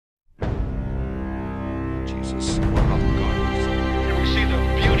Jesus or about God. And we see the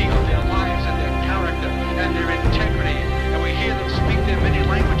beauty of their lives and their character and their integrity. And we hear them speak their many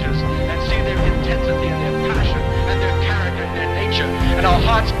languages and see their intensity and their passion and their character and their nature. And our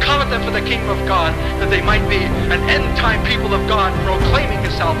hearts covet them for the kingdom of God, that they might be an end-time people of God proclaiming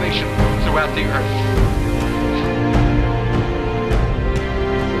His salvation throughout the earth.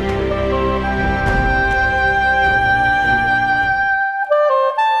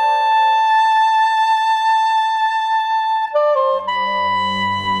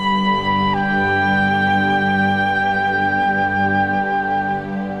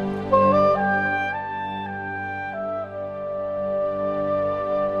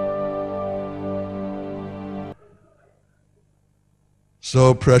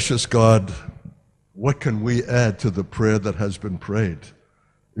 So, precious God, what can we add to the prayer that has been prayed?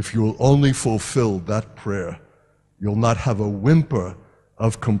 If you will only fulfill that prayer, you'll not have a whimper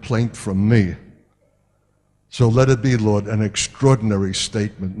of complaint from me. So let it be, Lord, an extraordinary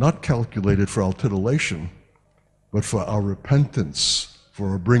statement, not calculated for our titillation, but for our repentance,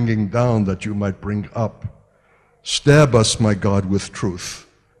 for a bringing down that you might bring up. Stab us, my God, with truth,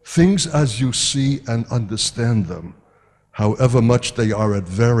 things as you see and understand them. However much they are at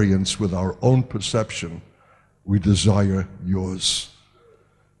variance with our own perception, we desire yours.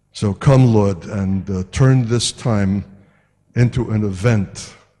 So come, Lord, and turn this time into an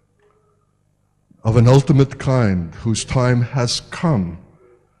event of an ultimate kind whose time has come,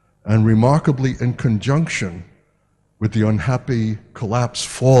 and remarkably in conjunction with the unhappy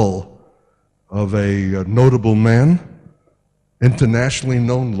fall of a notable man, internationally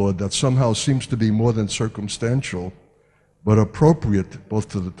known, Lord, that somehow seems to be more than circumstantial, but appropriate both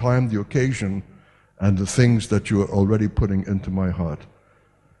to the time, the occasion, and the things that you are already putting into my heart.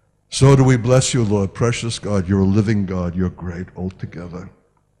 So do we bless you, Lord. Precious God, you're a living God. You're great altogether.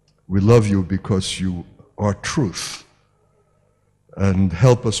 We love you because you are truth. And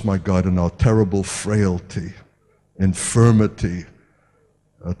help us, my God, in our terrible frailty, infirmity,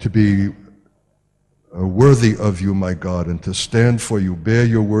 to be worthy of you, my God, and to stand for you, bear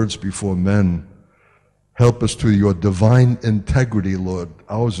your words before men. Help us to your divine integrity, Lord.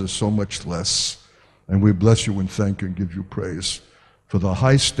 Ours is so much less. And we bless you and thank you and give you praise for the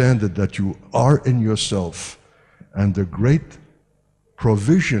high standard that you are in yourself and the great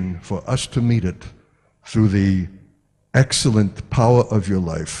provision for us to meet it through the excellent power of your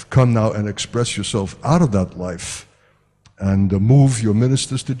life. Come now and express yourself out of that life and move your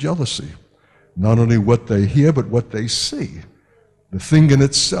ministers to jealousy. Not only what they hear, but what they see. The thing in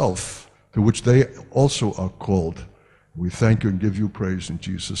itself to which they also are called. We thank you and give you praise in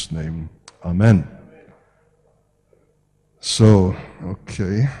Jesus' name. Amen. So,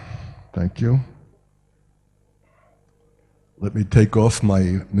 okay, thank you. Let me take off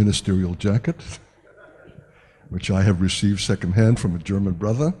my ministerial jacket, which I have received secondhand from a German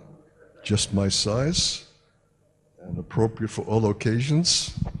brother, just my size, and appropriate for all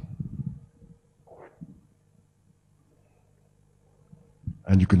occasions.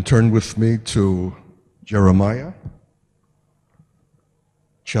 And you can turn with me to Jeremiah,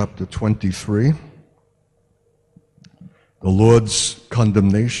 chapter 23. The Lord's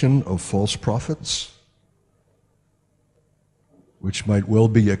condemnation of false prophets, which might well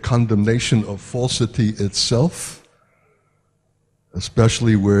be a condemnation of falsity itself,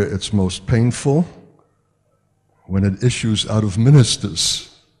 especially where it's most painful, when it issues out of ministers.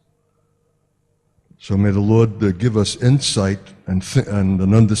 So may the Lord give us insight and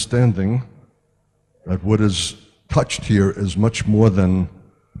an understanding that what is touched here is much more than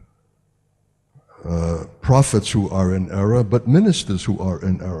prophets who are in error, but ministers who are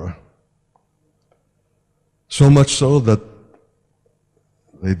in error. So much so that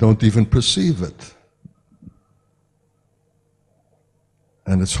they don't even perceive it.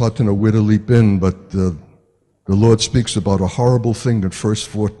 And it's hard to know where to leap in, but the Lord speaks about a horrible thing in verse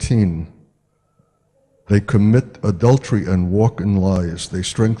 14. They commit adultery and walk in lies. They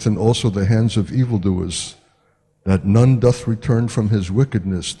strengthen also the hands of evildoers, that none doth return from his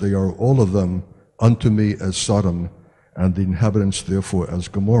wickedness. They are all of them unto me as Sodom, and the inhabitants therefore as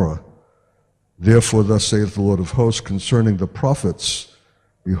Gomorrah. Therefore thus saith the Lord of hosts concerning the prophets,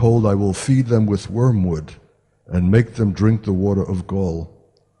 behold, I will feed them with wormwood, and make them drink the water of gall.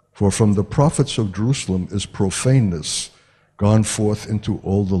 For from the prophets of Jerusalem is profaneness gone forth into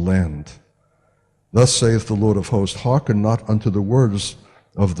all the land. Thus saith the Lord of hosts, hearken not unto the words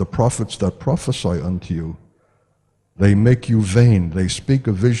of the prophets that prophesy unto you. They make you vain. They speak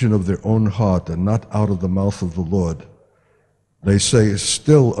a vision of their own heart, and not out of the mouth of the Lord. They say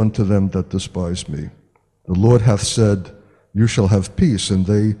still unto them that despise me, the Lord hath said, you shall have peace. And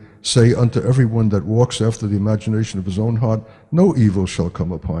they say unto everyone that walks after the imagination of his own heart, no evil shall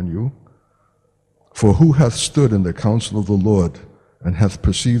come upon you. For who hath stood in the counsel of the Lord, and hath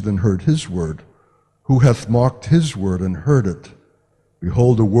perceived and heard his word? Who hath marked his word and heard it?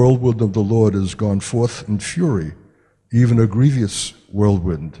 Behold, the whirlwind of the Lord is gone forth in fury, even a grievous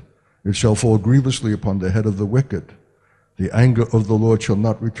whirlwind. It shall fall grievously upon the head of the wicked. The anger of the Lord shall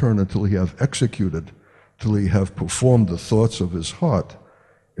not return until he have executed, till he have performed the thoughts of his heart.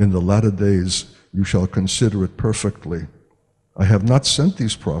 In the latter days you shall consider it perfectly. I have not sent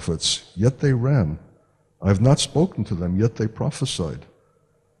these prophets, yet they ran. I have not spoken to them, yet they prophesied.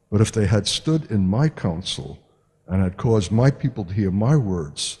 But if they had stood in my counsel, and had caused my people to hear my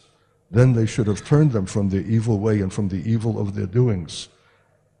words, then they should have turned them from their evil way and from the evil of their doings.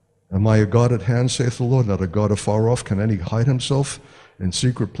 Am I a God at hand, saith the Lord, not a God afar off? Can any hide himself in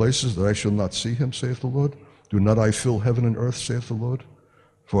secret places that I shall not see him, saith the Lord? Do not I fill heaven and earth, saith the Lord?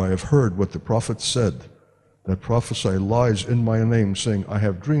 For I have heard what the prophets said, that prophesy lies in my name, saying, I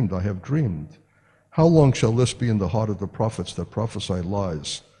have dreamed, I have dreamed. How long shall this be in the heart of the prophets that prophesy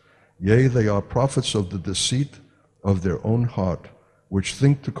lies? Yea, they are prophets of the deceit of their own heart, which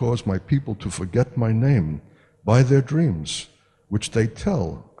think to cause my people to forget my name by their dreams, which they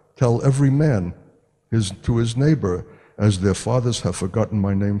tell every man to his neighbor, as their fathers have forgotten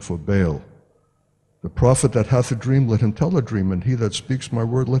my name for Baal. The prophet that hath a dream, let him tell a dream, and he that speaks my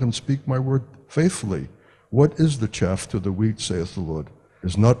word, let him speak my word faithfully. What is the chaff to the wheat, saith the Lord?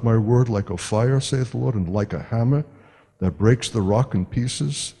 Is not my word like a fire, saith the Lord, and like a hammer that breaks the rock in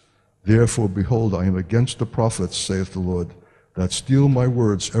pieces? Therefore, behold, I am against the prophets, saith the Lord, that steal my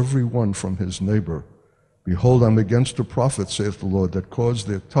words, every one from his neighbor. Behold, I am against the prophets, saith the Lord, that cause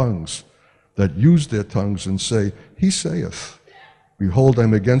their tongues, that use their tongues, and say, he saith. Behold, I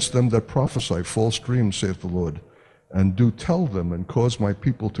am against them that prophesy false dreams, saith the Lord, and do tell them, and cause my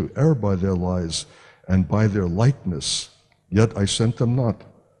people to err by their lies, and by their lightness. Yet I sent them not,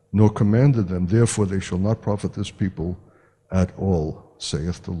 nor commanded them, therefore they shall not profit this people at all,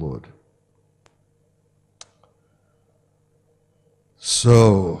 saith the Lord.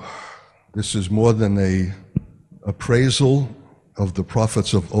 So, this is more than an appraisal of the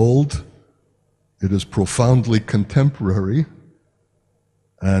prophets of old. It is profoundly contemporary,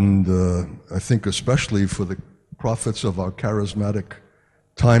 and I think especially for the prophets of our charismatic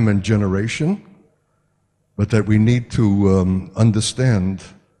time and generation, but that we need to understand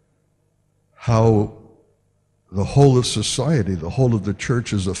how the whole of society, the whole of the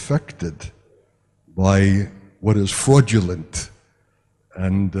church is affected by what is fraudulent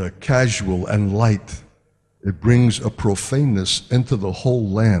and casual and light. It brings a profaneness into the whole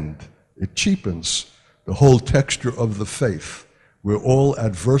land. It cheapens the whole texture of the faith. We're all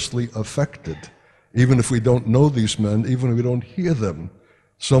adversely affected. Even if we don't know these men, even if we don't hear them,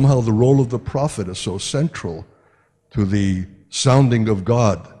 somehow the role of the prophet is so central to the sounding of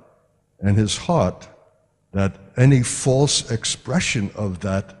God and his heart that any false expression of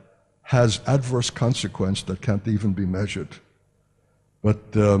that has adverse consequence that can't even be measured. But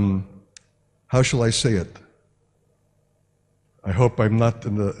how shall I say it? I hope I'm not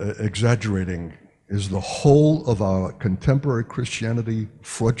exaggerating. Is the whole of our contemporary Christianity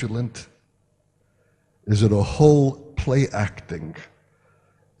fraudulent? Is it a whole play acting?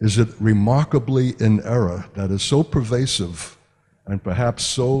 Is it remarkably in error that is so pervasive and perhaps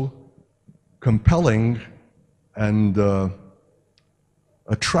so compelling and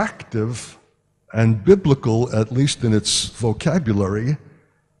attractive and biblical, at least in its vocabulary,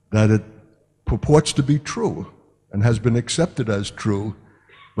 that it purports to be true and has been accepted as true,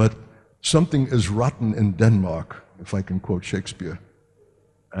 but something is rotten in Denmark, if I can quote Shakespeare.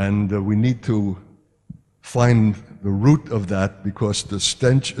 And we need to find the root of that, because the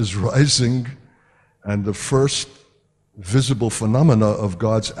stench is rising, and the first visible phenomena of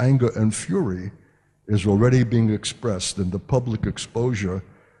God's anger and fury is already being expressed in the public exposure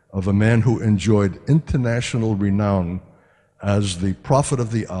of a man who enjoyed international renown as the prophet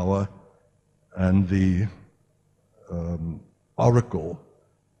of the hour and the oracle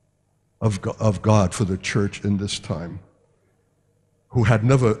of God for the church in this time, who had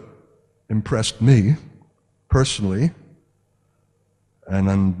never impressed me personally,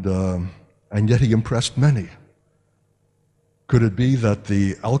 and yet he impressed many. Could it be that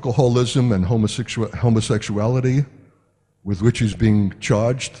the alcoholism and homosexuality with which he's being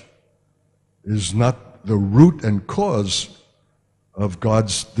charged is not the root and cause of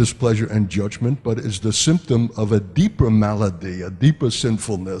God's displeasure and judgment, but is the symptom of a deeper malady, a deeper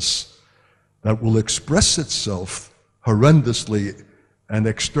sinfulness that will express itself horrendously and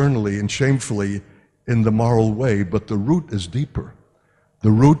externally and shamefully in the moral way, but the root is deeper.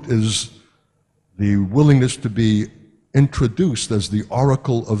 The root is the willingness to be introduced as the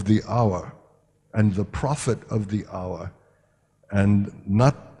oracle of the hour and the prophet of the hour, and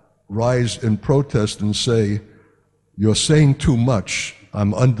not rise in protest and say, "You're saying too much.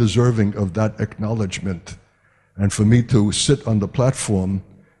 I'm undeserving of that acknowledgement." And for me to sit on the platform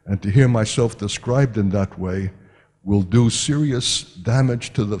and to hear myself described in that way will do serious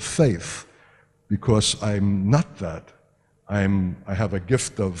damage to the faith, because I'm not that. I have a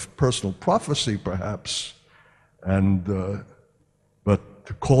gift of personal prophecy, perhaps, but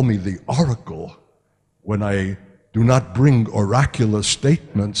to call me the oracle when I do not bring oracular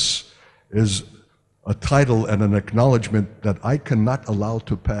statements is a title and an acknowledgement that I cannot allow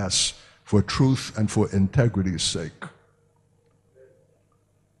to pass for truth and for integrity's sake.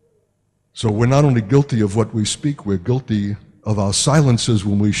 So we're not only guilty of what we speak, we're guilty of our silences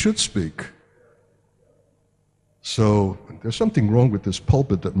when we should speak. So there's something wrong with this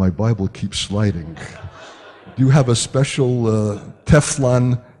pulpit that my Bible keeps sliding. Do you have a special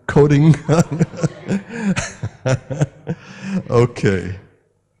Teflon coating? Okay.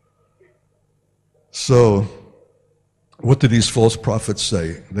 So what do these false prophets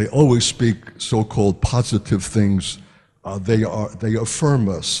say? They always speak so-called positive things. They affirm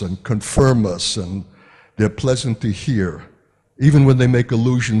us and confirm us, and they're pleasant to hear. Even when they make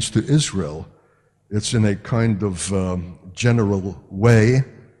allusions to Israel, it's in a kind of general way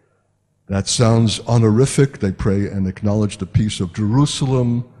that sounds honorific. They pray and acknowledge the peace of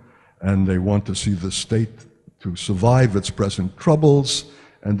Jerusalem, and they want to see the state to survive its present troubles,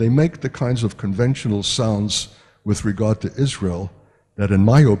 and they make the kinds of conventional sounds with regard to Israel that, in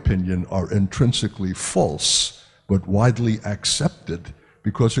my opinion, are intrinsically false, but widely accepted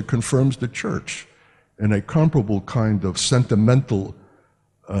because it confirms the church in a comparable kind of sentimental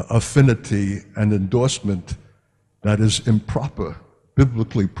affinity and endorsement that is improper,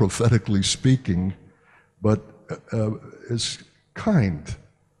 biblically, prophetically speaking, but is kind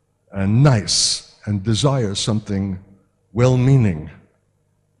and nice and desires something well-meaning.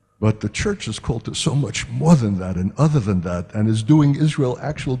 But the church is called to so much more than that and other than that, and is doing Israel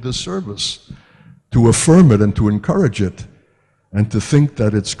actual disservice to affirm it and to encourage it, and to think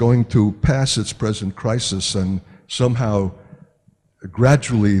that it's going to pass its present crisis and somehow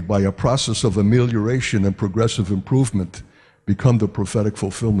gradually, by a process of amelioration and progressive improvement, become the prophetic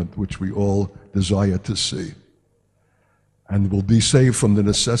fulfillment which we all desire to see. And will be saved from the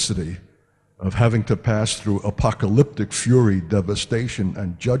necessity of having to pass through apocalyptic fury, devastation,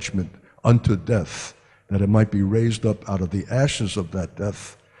 and judgment unto death, that it might be raised up out of the ashes of that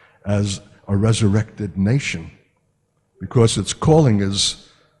death as a resurrected nation, because its calling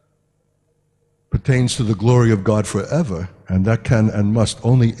pertains to the glory of God forever, and that can and must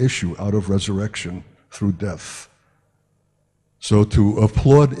only issue out of resurrection through death. So to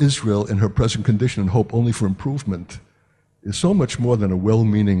applaud Israel in her present condition and hope only for improvement is so much more than a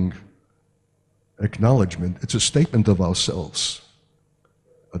well-meaning acknowledgement. It's a statement of ourselves,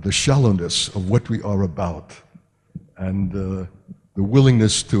 the shallowness of what we are about, and the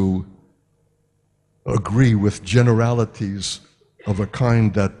willingness to agree with generalities of a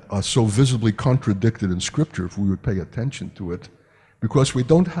kind that are so visibly contradicted in Scripture, if we would pay attention to it, because we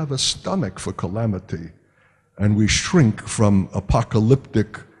don't have a stomach for calamity, and we shrink from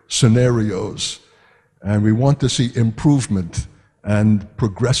apocalyptic scenarios, and we want to see improvement and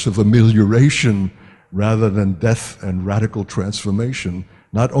progressive amelioration rather than death and radical transformation,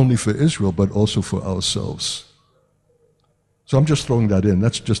 not only for Israel, but also for ourselves. So I'm just throwing that in.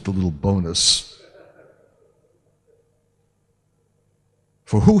 That's just a little bonus.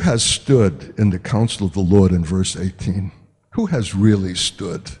 For who has stood in the counsel of the Lord, in verse 18? Who has really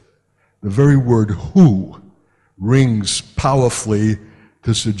stood? The very word who rings powerfully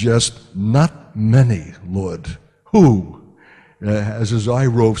to suggest not many, Lord. Who? As his eye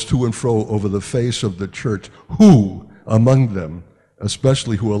roves to and fro over the face of the church, who among them,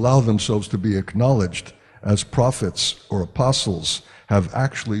 especially who allow themselves to be acknowledged as prophets or apostles, have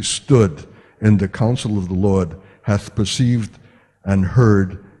actually stood in the counsel of the Lord, hath perceived and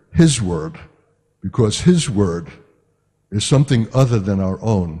heard his word, because his word is something other than our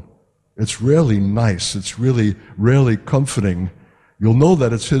own. It's really nice. It's really comforting. You'll know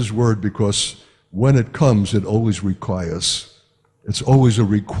that it's his word because when it comes, it always requires. It's always a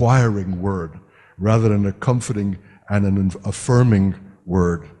requiring word rather than a comforting and an affirming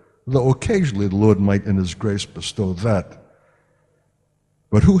word, though occasionally the Lord might in his grace bestow that.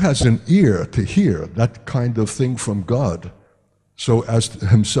 But who has an ear to hear that kind of thing from God, so as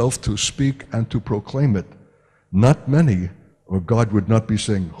himself to speak and to proclaim it? Not many, or God would not be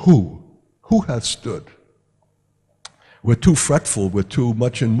saying, who Who hath stood? We're too fretful, we're too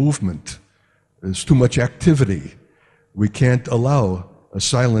much in movement, there's too much activity. We can't allow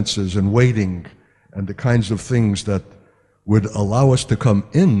silences and waiting and the kinds of things that would allow us to come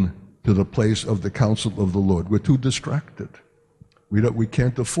in to the place of the counsel of the Lord. We're too distracted. We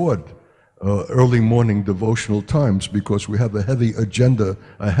can't afford early morning devotional times because we have a heavy agenda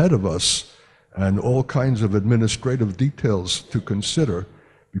ahead of us and all kinds of administrative details to consider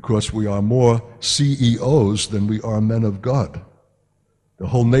because we are more CEOs than we are men of God. The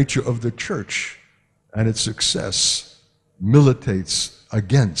whole nature of the church and its success militates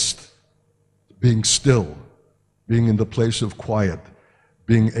against being still, being in the place of quiet,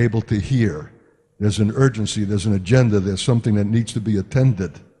 being able to hear. There's an urgency, there's an agenda, there's something that needs to be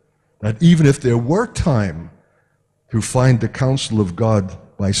attended. That even if there were time to find the counsel of God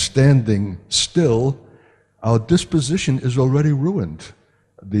by standing still, our disposition is already ruined.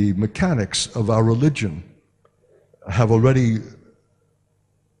 The mechanics of our religion have already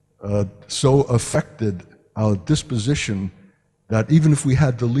so affected our disposition that even if we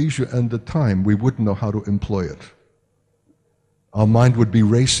had the leisure and the time, we wouldn't know how to employ it. Our mind would be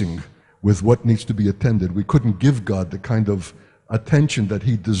racing with what needs to be attended. We couldn't give God the kind of attention that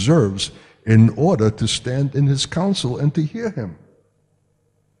he deserves in order to stand in his counsel and to hear him.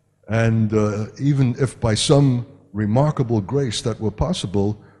 And even if by some remarkable grace that were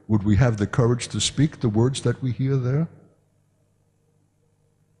possible, would we have the courage to speak the words that we hear there?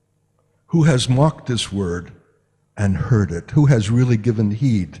 Who has marked this word and heard it? Who has really given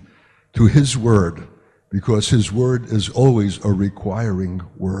heed to his word? Because his word is always a requiring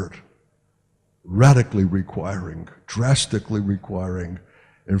word. Radically requiring, drastically requiring.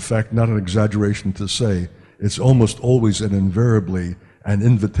 In fact, not an exaggeration to say, it's almost always and invariably an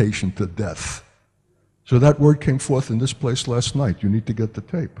invitation to death. So that word came forth in this place last night. You need to get the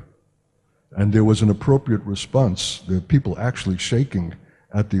tape. And there was an appropriate response. There were people actually shaking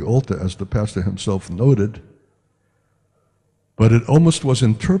at the altar, as the pastor himself noted. But it almost was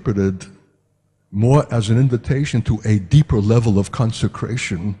interpreted more as an invitation to a deeper level of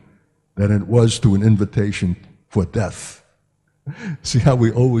consecration than it was to an invitation for death. See how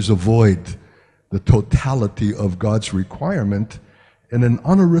we always avoid the totality of God's requirement in an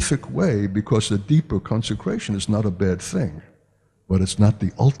honorific way, because a deeper consecration is not a bad thing, but it's not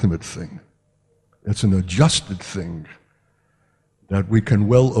the ultimate thing. It's an adjusted thing that we can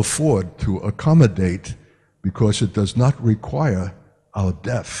well afford to accommodate, because it does not require our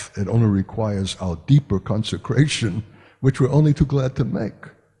death. It only requires our deeper consecration, which we're only too glad to make,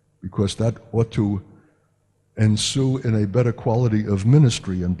 because that ought to ensue in a better quality of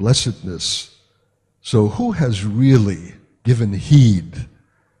ministry and blessedness. So who has really given heed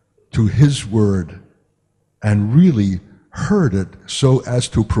to his word and really heard it so as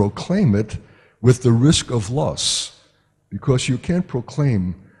to proclaim it with the risk of loss? Because you can't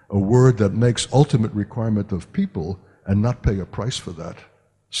proclaim a word that makes ultimate requirement of people and not pay a price for that.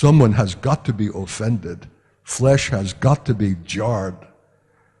 Someone has got to be offended. Flesh has got to be jarred.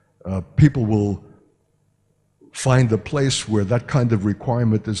 People will find a place where that kind of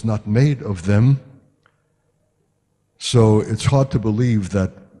requirement is not made of them. So it's hard to believe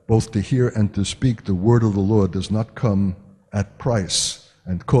that both to hear and to speak the word of the Lord does not come at price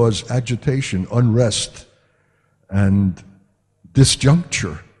and cause agitation, unrest, and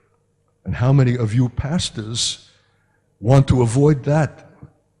disjuncture. And how many of you pastors want to avoid that?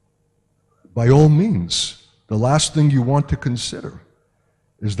 By all means, the last thing you want to consider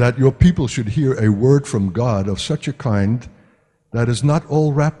is that your people should hear a word from God of such a kind that is not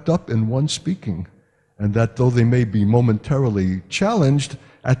all wrapped up in one speaking, and that though they may be momentarily challenged,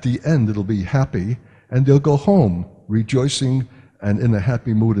 at the end it'll be happy, and they'll go home rejoicing and in a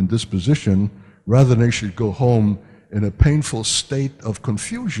happy mood and disposition, rather than they should go home in a painful state of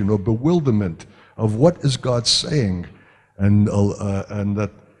confusion or bewilderment of what is God saying, and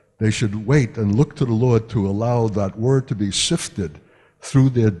that they should wait and look to the Lord to allow that word to be sifted through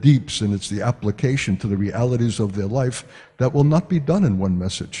their deeps, and it's the application to the realities of their life that will not be done in one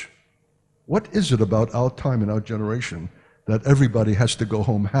message. What is it about our time and our generation that everybody has to go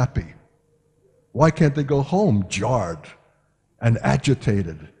home happy? Why can't they go home jarred and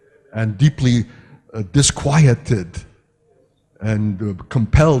agitated and deeply disquieted and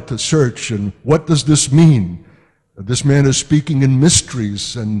compelled to search? And what does this mean? This man is speaking in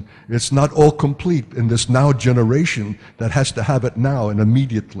mysteries, and it's not all complete in this now generation that has to have it now and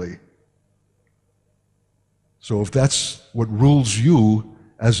immediately. So if that's what rules you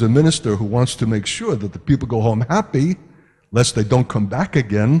as a minister who wants to make sure that the people go home happy, lest they don't come back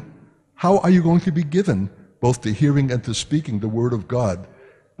again, how are you going to be given both to hearing and to speaking the word of God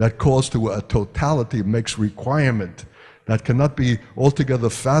that calls to a totality, makes requirement that cannot be altogether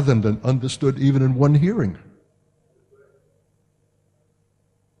fathomed and understood even in one hearing.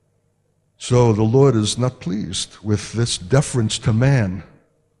 So the Lord is not pleased with this deference to man,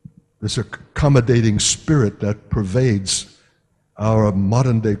 this accommodating spirit that pervades our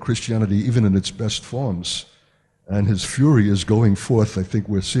modern-day Christianity, even in its best forms. And his fury is going forth. I think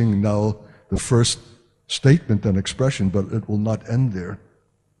we're seeing now the first statement and expression, but it will not end there.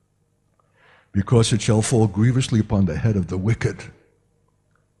 Because it shall fall grievously upon the head of the wicked.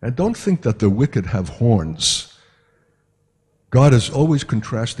 And don't think that the wicked have horns. God is always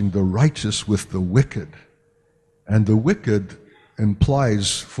contrasting the righteous with the wicked. And the wicked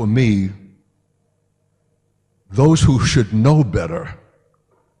implies, for me, those who should know better,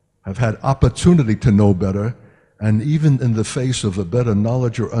 have had opportunity to know better, and even in the face of a better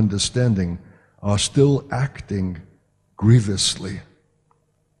knowledge or understanding, are still acting grievously,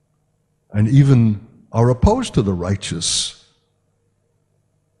 and even are opposed to the righteous,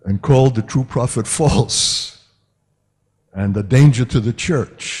 and called the true prophet false, and a danger to the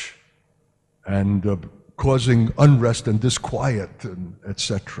church, and causing unrest and disquiet, and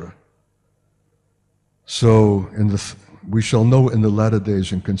etc. So we shall know in the latter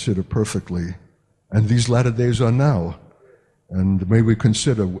days and consider perfectly, and these latter days are now, and may we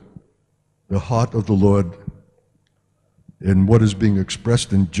consider the heart of the Lord in what is being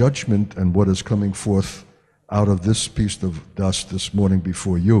expressed in judgment and what is coming forth out of this piece of dust this morning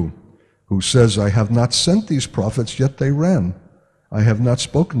before you, who says, I have not sent these prophets, yet they ran. I have not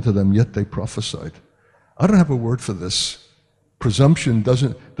spoken to them, yet they prophesied. I don't have a word for this. Presumption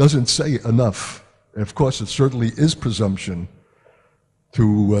doesn't say enough. Of course, it certainly is presumption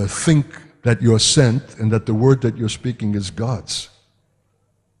to think that you're sent and that the word that you're speaking is God's.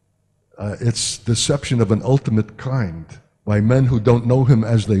 It's deception of an ultimate kind by men who don't know him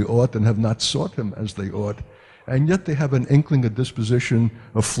as they ought and have not sought him as they ought. And yet they have an inkling, a disposition,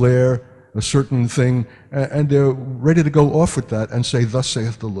 a flair, a certain thing, and they're ready to go off with that and say, thus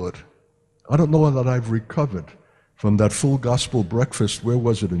saith the Lord. I don't know that I've recovered from that full gospel breakfast. Where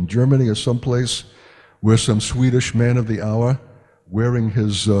was it? In Germany or someplace, where some Swedish man of the hour, wearing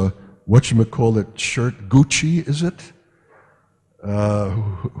his, whatchamacallit shirt, Gucci, is it?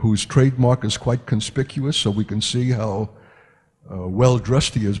 Whose trademark is quite conspicuous, so we can see how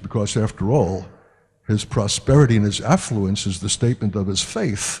well-dressed he is, because after all, his prosperity and his affluence is the statement of his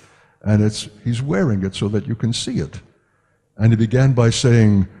faith, and he's wearing it so that you can see it. And he began by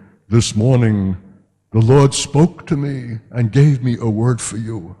saying, this morning, the Lord spoke to me and gave me a word for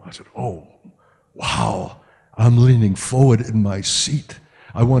you. I said, oh, wow, I'm leaning forward in my seat.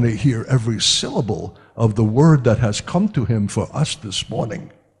 I want to hear every syllable of the word that has come to him for us this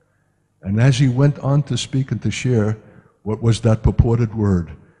morning. And as he went on to speak and to share what was that purported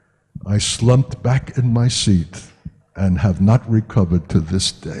word, I slumped back in my seat and have not recovered to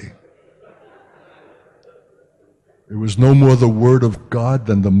this day. It was no more the word of God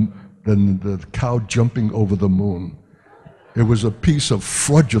than the cow jumping over the moon. It was a piece of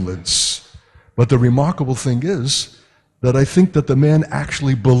fraudulence. But the remarkable thing is that I think that the man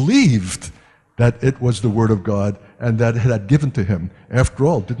actually believed that it was the word of God and that it had given to him. After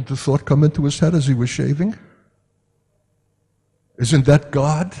all, didn't the thought come into his head as he was shaving? Isn't that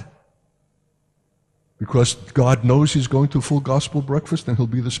God? Because God knows he's going to a full gospel breakfast and he'll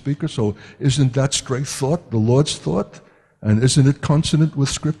be the speaker, so isn't that straight thought the Lord's thought? And isn't it consonant with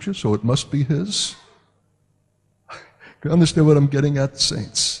Scripture, so it must be his? You understand what I'm getting at,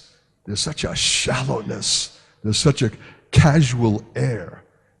 saints? There's such a shallowness. There's such a casual air.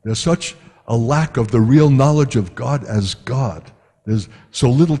 There's such a lack of the real knowledge of God as God. There's so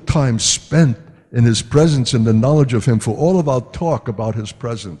little time spent in his presence and the knowledge of him for all of our talk about his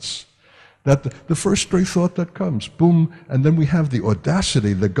presence. That the first stray thought that comes, boom, and then we have the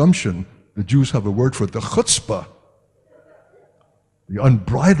audacity, the gumption. The Jews have a word for it, the chutzpah, the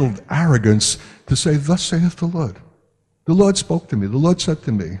unbridled arrogance to say, thus saith the Lord. The Lord spoke to me. The Lord said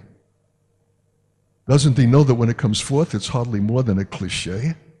to me. Doesn't he know that when it comes forth, it's hardly more than a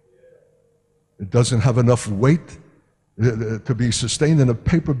cliche? It doesn't have enough weight to be sustained in a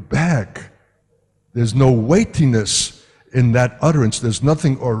paper bag. There's no weightiness in that utterance. There's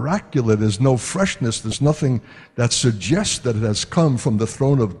nothing oracular. There's no freshness. There's nothing that suggests that it has come from the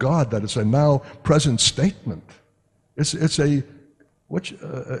throne of God, that it's a now present statement. It's a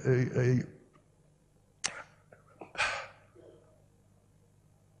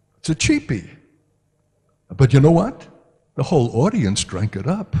cheapie. But you know what? The whole audience drank it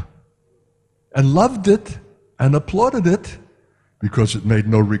up and loved it and applauded it because it made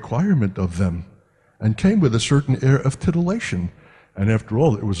no requirement of them and came with a certain air of titillation. And after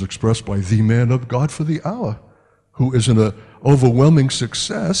all, it was expressed by the man of God for the hour, who is an overwhelming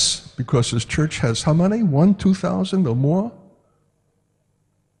success because his church has how many? 2,000 or more?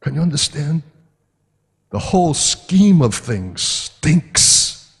 Can you understand? The whole scheme of things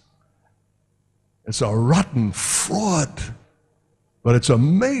stinks. It's a rotten fraud. But it's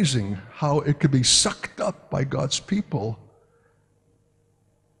amazing how it could be sucked up by God's people.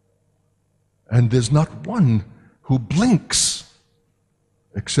 And there's not one who blinks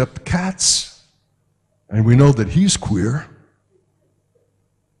except Katz. And we know that he's queer.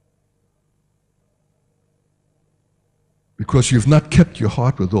 Because you've not kept your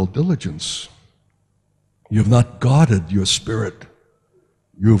heart with all diligence. You've not guarded your spirit.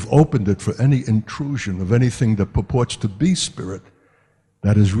 You've opened it for any intrusion of anything that purports to be spirit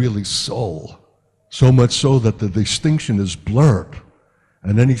that is really soul. So much so that the distinction is blurred.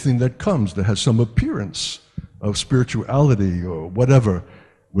 And anything that comes that has some appearance of spirituality or whatever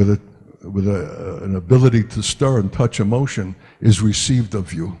with an ability to stir and touch emotion is received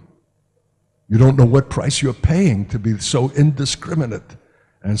of you. You don't know what price you're paying to be so indiscriminate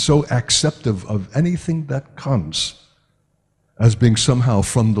and so acceptive of anything that comes as being somehow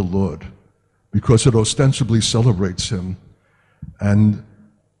from the Lord, because it ostensibly celebrates him and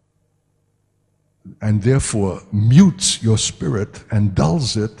therefore mutes your spirit and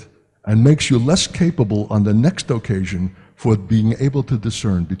dulls it and makes you less capable on the next occasion for being able to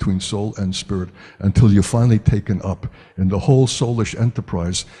discern between soul and spirit until you're finally taken up in the whole soulish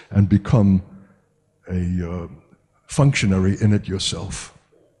enterprise and become a functionary in it yourself.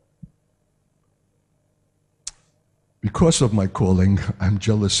 Because of my calling, I'm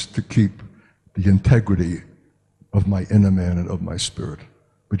jealous to keep the integrity of my inner man and of my spirit.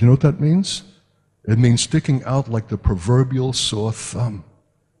 But you know what that means? It means sticking out like the proverbial sore thumb.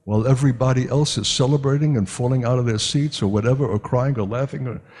 While everybody else is celebrating and falling out of their seats or whatever, or crying or laughing,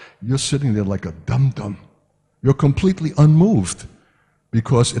 or you're sitting there like a dum-dum. You're completely unmoved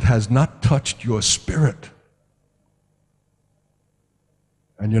because it has not touched your spirit.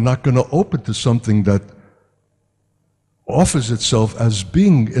 And you're not going to open to something that offers itself as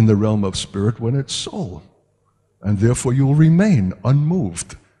being in the realm of spirit when it's soul. And therefore you'll remain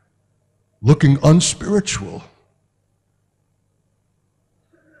unmoved, looking unspiritual.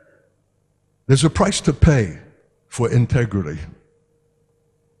 There's a price to pay for integrity,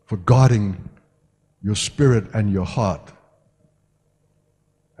 for guarding your spirit and your heart.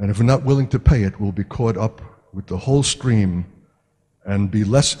 And if we're not willing to pay it, we'll be caught up with the whole stream and be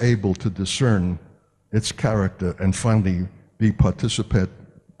less able to discern its character and finally be participant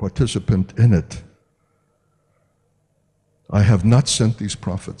in it. I have not sent these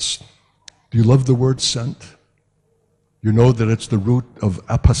prophets. Do you love the word sent? You know that it's the root of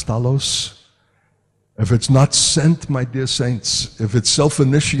apostolos. If it's not sent, my dear saints, if it's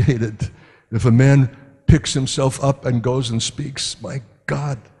self-initiated, if a man picks himself up and goes and speaks, my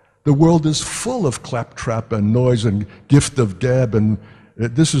God, the world is full of claptrap and noise and gift of gab, and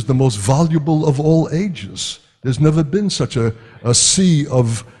this is the most valuable of all ages. There's never been such a sea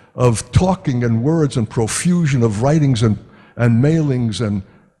of talking and words and profusion of writings and mailings, and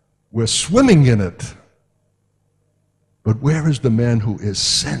we're swimming in it. But where is the man who is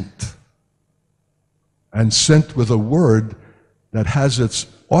sent? And sent with a word that has its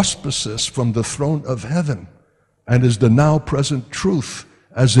auspices from the throne of heaven and is the now present truth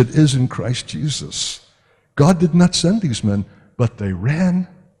as it is in Christ Jesus. God did not send these men, but they ran.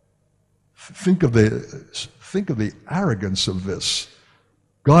 Think of the arrogance of this.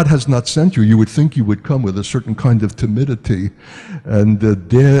 God has not sent you. You would think you would come with a certain kind of timidity and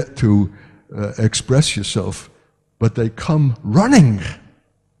dare to express yourself, but they come running.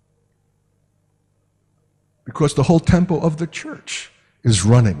 Because the whole tempo of the church is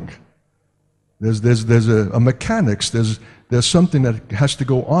running. There's a mechanics, there's something that has to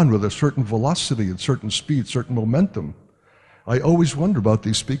go on with a certain velocity and certain speed, certain momentum. I always wonder about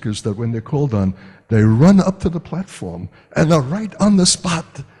these speakers that when they're called on, they run up to the platform and are right on the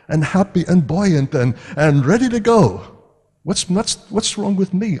spot and happy and buoyant and ready to go. What's wrong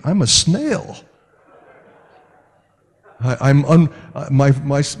with me? I'm a snail.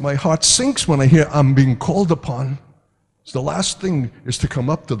 My heart sinks when I hear I'm being called upon. So the last thing is to come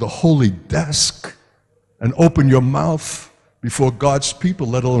up to the holy desk and open your mouth before God's people,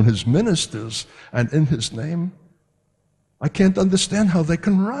 let alone his ministers, and in his name. I can't understand how they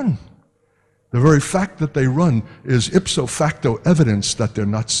can run. The very fact that they run is ipso facto evidence that they're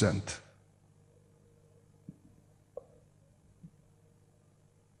not sent.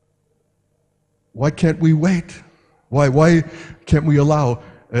 Why can't we wait? Why can't we allow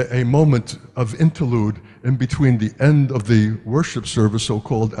a moment of interlude in between the end of the worship service,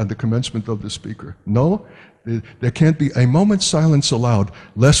 so-called, and the commencement of the speaker. No, there can't be a moment's silence allowed,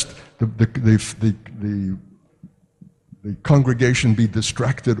 lest the congregation be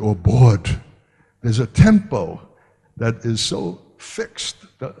distracted or bored. There's a tempo that is so fixed,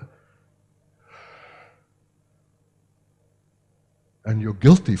 and you're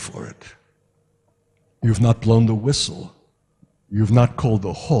guilty for it. You've not blown the whistle. You've not called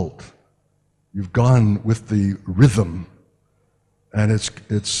a halt. You've gone with the rhythm, and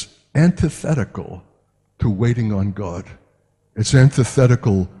it's antithetical to waiting on God. It's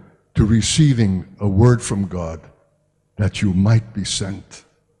antithetical to receiving a word from God that you might be sent.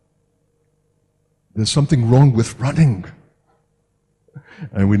 There's something wrong with running,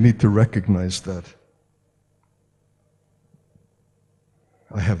 and we need to recognize that.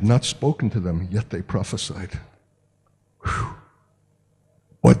 I have not spoken to them, yet they prophesied. Whew.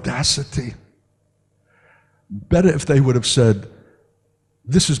 Audacity. Better if they would have said,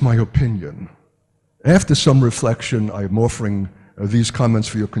 this is my opinion. After some reflection, I'm offering these comments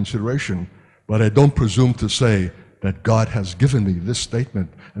for your consideration, but I don't presume to say that God has given me this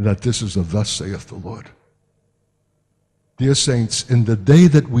statement and that this is a thus saith the Lord. Dear saints, in the day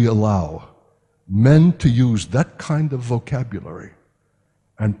that we allow men to use that kind of vocabulary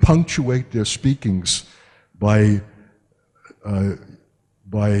and punctuate their speakings by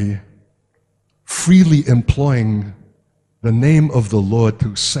freely employing the name of the Lord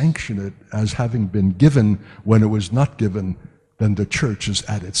to sanction it as having been given when it was not given, then the church is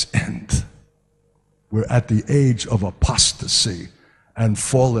at its end. We're at the age of apostasy and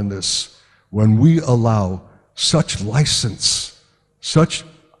fallenness when we allow such license, such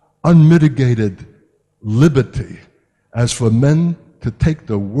unmitigated liberty as for men to take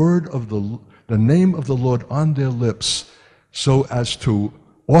the word of the name of the Lord on their lips so as to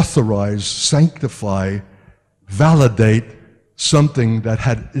authorize, sanctify, validate something that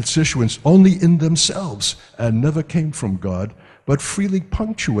had its issuance only in themselves and never came from God, but freely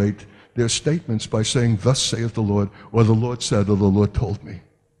punctuate their statements by saying, thus saith the Lord, or the Lord said, or the Lord told me.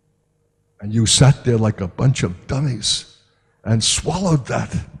 And you sat there like a bunch of dummies and swallowed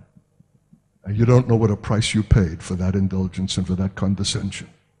that. And you don't know what a price you paid for that indulgence and for that condescension.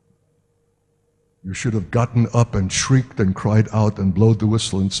 You should have gotten up and shrieked and cried out and blowed the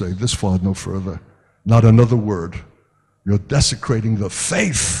whistle and say, this far, no further. Not another word. You're desecrating the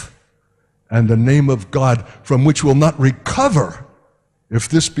faith and the name of God, from which we'll not recover if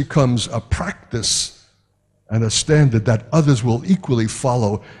this becomes a practice and a standard that others will equally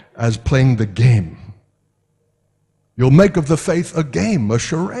follow as playing the game. You'll make of the faith a game, a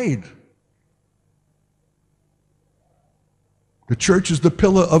charade. The church is the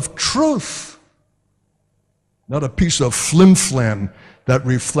pillar of truth, not a piece of flim-flam that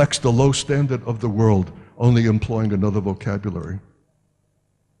reflects the low standard of the world, only employing another vocabulary.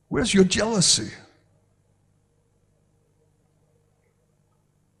 Where's your jealousy?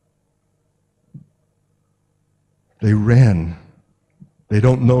 They ran. They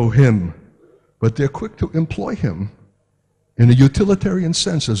don't know him, but they're quick to employ him in a utilitarian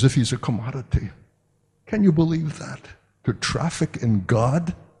sense as if he's a commodity. Can you believe that? To traffic in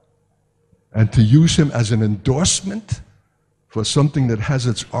God and to use him as an endorsement for something that has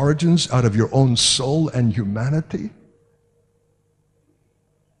its origins out of your own soul and humanity?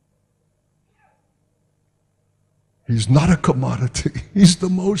 He's not a commodity. He's the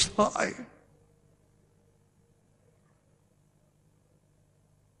Most High.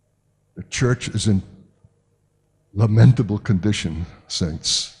 The church is in lamentable condition,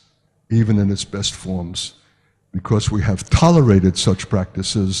 saints, even in its best forms, because we have tolerated such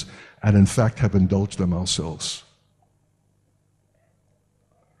practices and in fact have indulged them ourselves.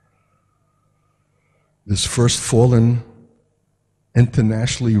 This first fallen,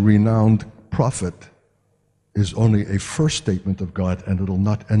 internationally renowned prophet is only a first statement of God, and it'll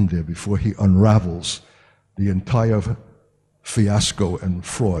not end there before he unravels the entire fiasco and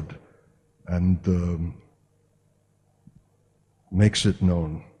fraud and makes it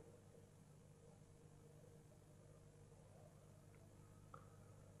known.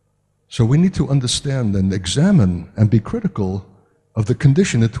 So we need to understand and examine and be critical of the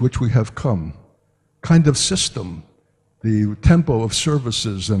condition into which we have come. Kind of system, the tempo of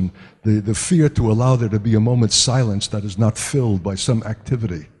services, and the fear to allow there to be a moment's silence that is not filled by some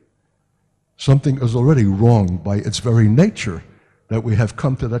activity. Something is already wrong by its very nature that we have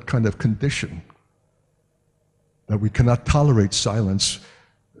come to that kind of condition, that we cannot tolerate silence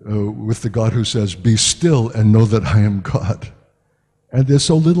with the God who says, be still and know that I am God. And there's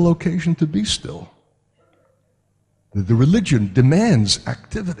so little occasion to be still. The religion demands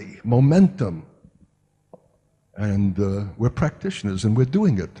activity, momentum. And we're practitioners, and we're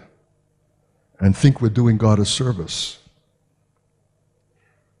doing it. And think we're doing God a service.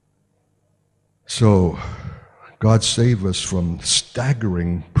 So, God save us from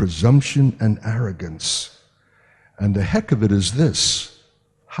staggering presumption and arrogance. And the heck of it is this: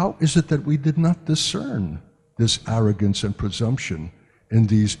 how is it that we did not discern this arrogance and presumption in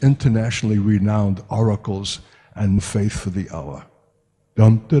these internationally renowned oracles and faith for the hour?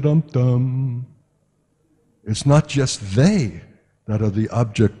 Dum-da-dum-dum. It's not just they that are the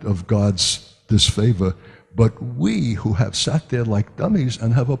object of God's disfavor, but we who have sat there like dummies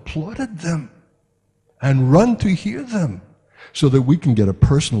and have applauded them and run to hear them, so that we can get a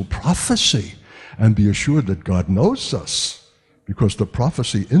personal prophecy and be assured that God knows us, because the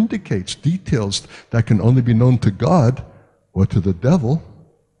prophecy indicates details that can only be known to God or to the devil.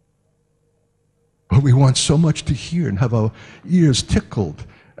 But we want so much to hear and have our ears tickled,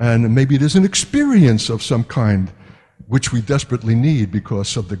 and maybe there's an experience of some kind which we desperately need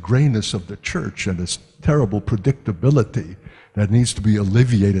because of the grayness of the church and its terrible predictability that needs to be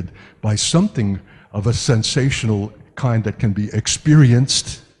alleviated by something of a sensational kind that can be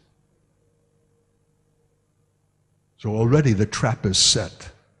experienced. So already the trap is set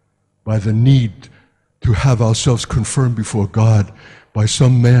by the need to have ourselves confirmed before God by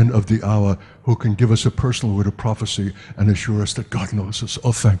some man of the hour who can give us a personal word of prophecy and assure us that God knows us.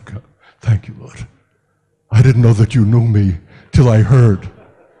 Oh, thank God. Thank you, Lord. I didn't know that you knew me till I heard.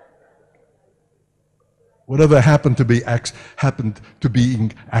 Whatever happened to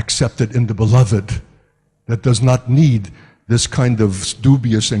being accepted in the beloved, that does not need this kind of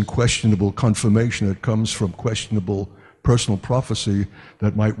dubious and questionable confirmation that comes from questionable personal prophecy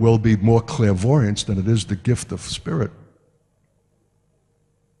that might well be more clairvoyance than it is the gift of spirit.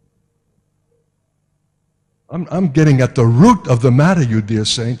 I'm getting at the root of the matter, you dear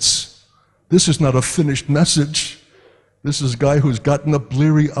saints. This is not a finished message. This is a guy who's gotten up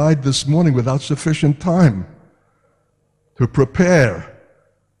bleary-eyed this morning without sufficient time to prepare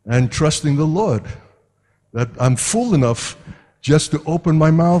and trusting the Lord, that I'm fool enough just to open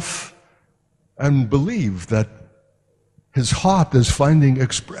my mouth and believe that his heart is finding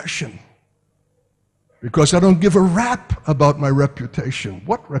expression. Because I don't give a rap about my reputation.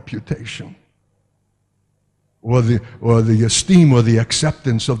 What reputation? Or the esteem or the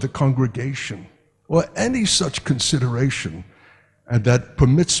acceptance of the congregation, or any such consideration, and that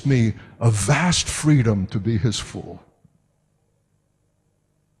permits me a vast freedom to be his fool.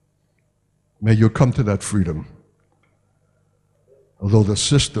 May you come to that freedom, although the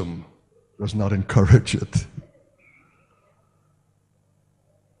system does not encourage it.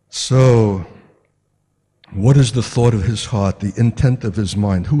 So, what is the thought of his heart, the intent of his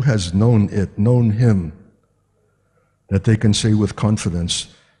mind? Who has known it, known him, that they can say with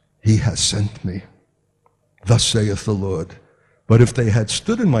confidence, he has sent me. Thus saith the Lord. But if they had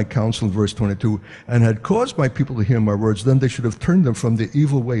stood in my counsel, verse 22, and had caused my people to hear my words, then they should have turned them from the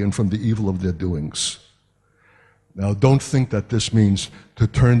evil way and from the evil of their doings. Now, don't think that this means to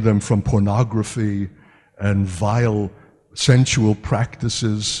turn them from pornography and vile sensual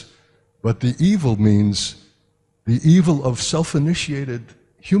practices, but the evil means the evil of self-initiated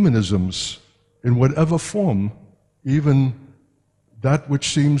humanisms in whatever form, even that which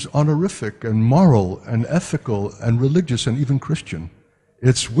seems honorific and moral and ethical and religious and even Christian.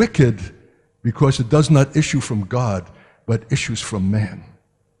 It's wicked because it does not issue from God, but issues from man.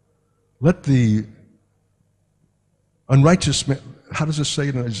 Let the unrighteous man, how does it say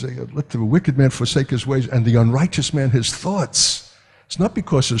in Isaiah? Let the wicked man forsake his ways and the unrighteous man his thoughts. It's not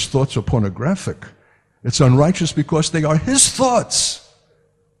because his thoughts are pornographic. It's unrighteous because they are his thoughts.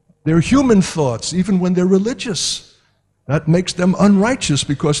 They're human thoughts, even when they're religious. That makes them unrighteous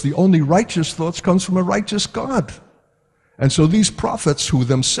because the only righteous thoughts comes from a righteous God. And so these prophets who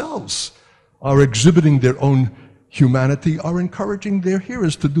themselves are exhibiting their own humanity are encouraging their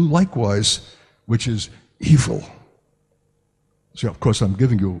hearers to do likewise, which is evil. See, of course, I'm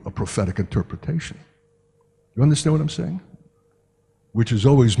giving you a prophetic interpretation. You understand what I'm saying? Which is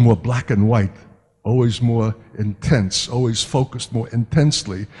always more black and white, always more intense, always focused more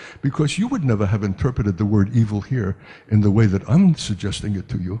intensely, because you would never have interpreted the word evil here in the way that I'm suggesting it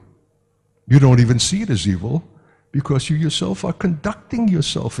to you. You don't even see it as evil because you yourself are conducting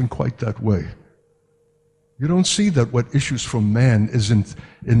yourself in quite that way. You don't see that what issues from man isn't,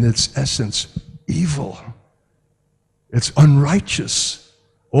 in its essence, evil. It's unrighteous.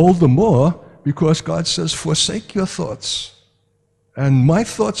 All the more because God says, forsake your thoughts. And my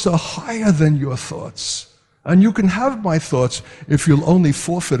thoughts are higher than your thoughts. And you can have my thoughts if you'll only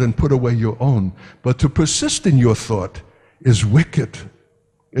forfeit and put away your own. But to persist in your thought is wicked.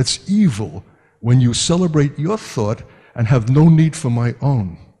 It's evil when you celebrate your thought and have no need for my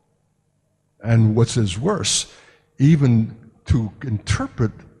own. And what's is worse, even to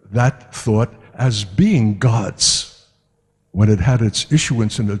interpret that thought as being God's, when it had its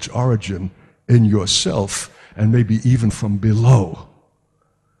issuance and its origin in yourself, and maybe even from below.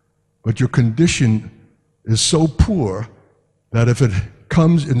 But your condition is so poor that if it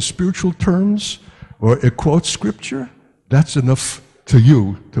comes in spiritual terms or it quotes scripture, that's enough to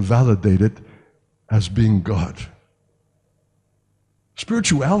you to validate it as being God.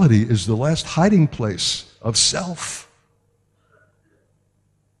 Spirituality is the last hiding place of self.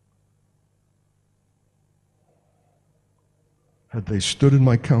 Had they stood in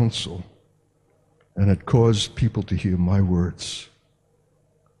my counsel and had caused people to hear my words,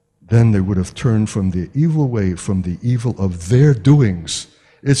 then they would have turned from the evil way, from the evil of their doings.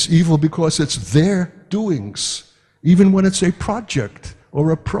 It's evil because it's their doings, even when it's a project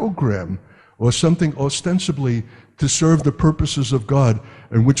or a program or something ostensibly to serve the purposes of God,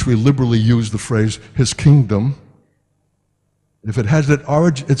 in which we liberally use the phrase, His kingdom. If it has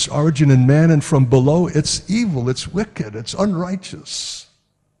its origin in man and from below, it's evil, it's wicked, it's unrighteous.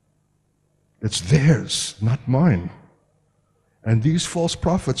 It's theirs, not mine. And these false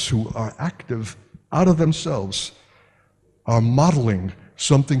prophets who are active out of themselves are modeling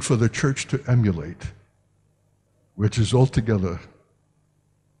something for the church to emulate, which is altogether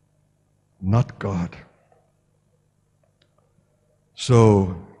not God.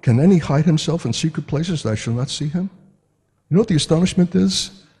 So, can any hide himself in secret places that I shall not see him? You know what the astonishment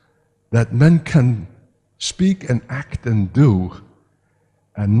is? That men can speak and act and do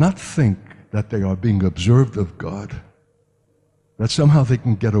and not think that they are being observed of God. That somehow they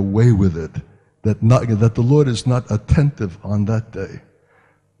can get away with it, that the Lord is not attentive on that day.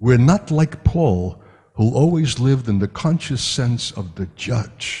 We're not like Paul, who always lived in the conscious sense of the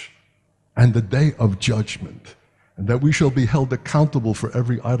judge and the day of judgment, and that we shall be held accountable for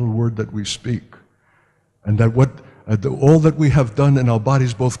every idle word that we speak, and that all that we have done in our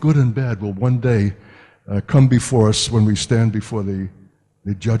bodies, both good and bad, will one day come before us when we stand before the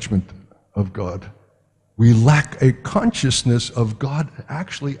judgment of God. We lack a consciousness of God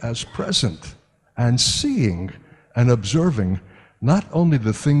actually as present and seeing and observing not only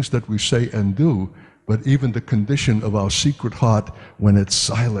the things that we say and do, but even the condition of our secret heart when it's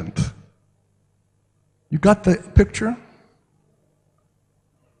silent. You got the picture?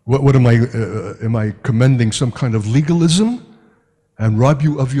 What am I commending some kind of legalism and rob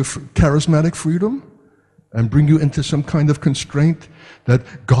you of your charismatic freedom and bring you into some kind of constraint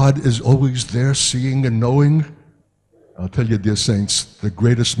that God is always there seeing and knowing? I'll tell you, dear saints, the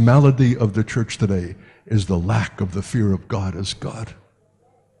greatest malady of the church today is the lack of the fear of God as God.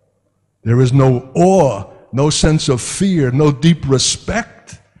 There is no awe, no sense of fear, no deep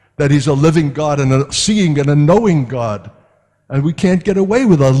respect that He's a living God and a seeing and a knowing God. And we can't get away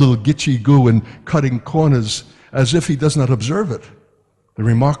with our little gitchy goo and cutting corners as if He does not observe it. The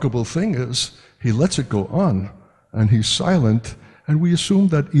remarkable thing is, He lets it go on, and He's silent, and we assume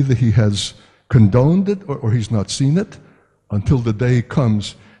that either He has condoned it or He's not seen it, until the day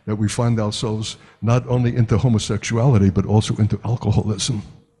comes that we find ourselves not only into homosexuality, but also into alcoholism.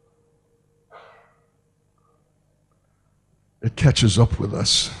 It catches up with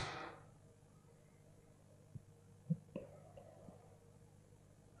us.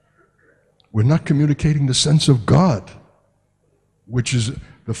 We're not communicating the sense of God, which is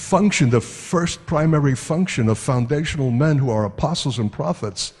the function, the first primary function of foundational men who are apostles and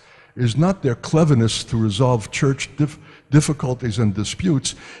prophets, is not their cleverness to resolve church difficulties and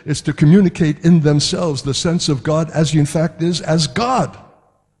disputes. It's to communicate in themselves the sense of God as He in fact is, as God.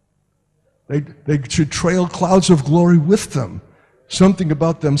 They should trail clouds of glory with them, something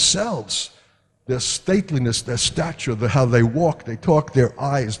about themselves, their stateliness, their stature, how they walk, they talk, their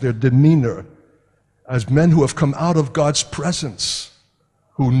eyes, their demeanor, as men who have come out of God's presence,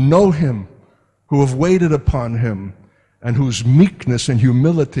 who know Him, who have waited upon Him, and whose meekness and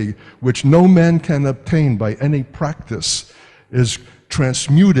humility, which no man can obtain by any practice, is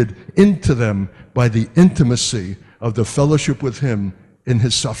transmuted into them by the intimacy of the fellowship with Him in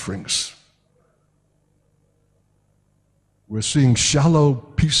His sufferings. We're seeing shallow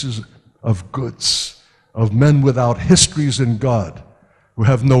pieces of goods, of men without histories in God, who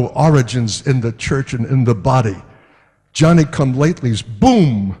have no origins in the church and in the body. Johnny-come-latelys,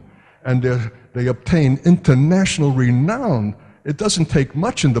 boom, and they obtain international renown. It doesn't take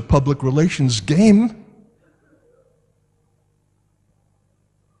much in the public relations game.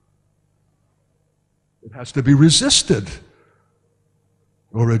 It has to be resisted.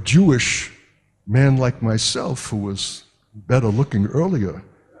 Or a Jewish man like myself who was better looking earlier,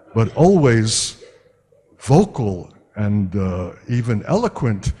 but always vocal and even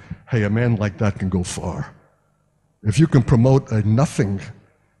eloquent, hey, a man like that can go far. If you can promote a nothing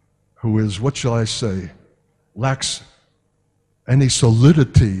who is, what shall I say, lacks any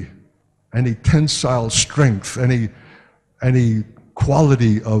solidity, any tensile strength, any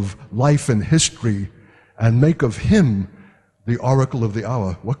quality of life and history, and make of him the oracle of the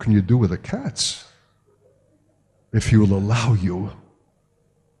hour, what can you do with a Katz? If he will allow you.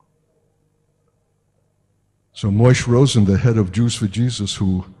 So Moish Rosen, the head of Jews for Jesus,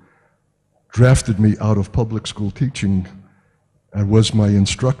 who drafted me out of public school teaching and was my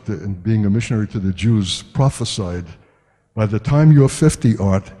instructor in being a missionary to the Jews, prophesied, by the time you're 50,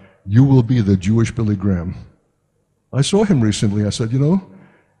 Art, you will be the Jewish Billy Graham. I saw him recently. I said, you know,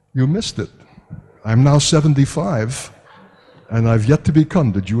 you missed it. I'm now 75, and I've yet to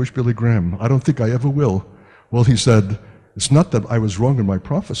become the Jewish Billy Graham. I don't think I ever will. Well, he said, it's not that I was wrong in my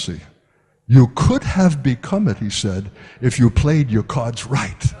prophecy. You could have become it, he said, if you played your cards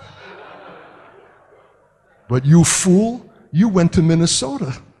right. But you fool, you went to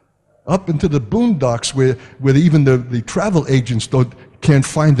Minnesota, up into the boondocks where even the travel agents can't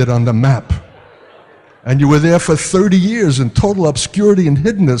find it on the map. And you were there for 30 years in total obscurity and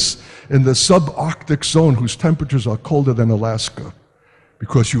hiddenness in the subarctic zone whose temperatures are colder than Alaska,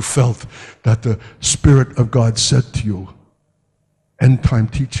 because you felt that the Spirit of God said to you, End Time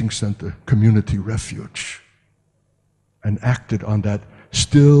Teaching Center, Community Refuge, and acted on that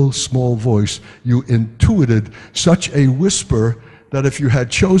still small voice. You intuited such a whisper that if you had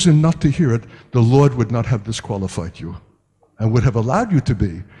chosen not to hear it, the Lord would not have disqualified you and would have allowed you to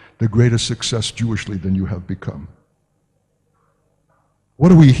be the greatest success Jewishly than you have become.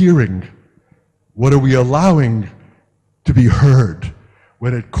 What are we hearing? What are we allowing to be heard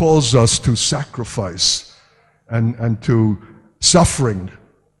when it calls us to sacrifice and to suffering,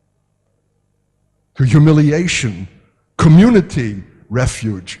 to humiliation, community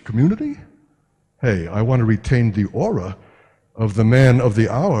refuge? Community? Hey, I want to retain the aura of the man of the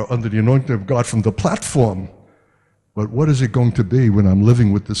hour under the anointing of God from the platform. But what is it going to be when I'm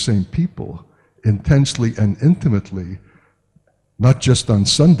living with the same people intensely and intimately, not just on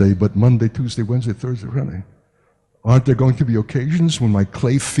Sunday, but Monday, Tuesday, Wednesday, Thursday, Friday? Aren't there going to be occasions when my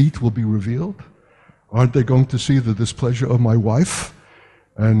clay feet will be revealed? Aren't they going to see the displeasure of my wife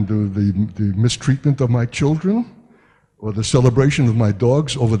and the mistreatment of my children, or the celebration of my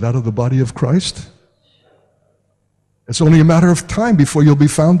dogs over that of the body of Christ? It's only a matter of time before you'll be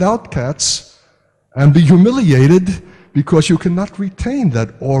found out, Katz, and be humiliated because you cannot retain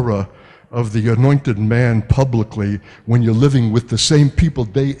that aura of the anointed man publicly when you're living with the same people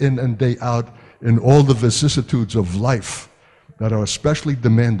day in and day out in all the vicissitudes of life that are especially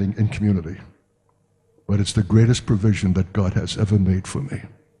demanding in community. But it's the greatest provision that God has ever made for me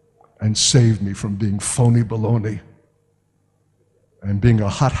and saved me from being phony baloney and being a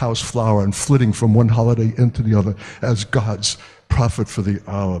hothouse flower and flitting from one holiday into the other as God's prophet for the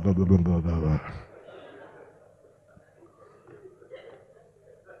hour. Blah, blah, blah, blah, blah.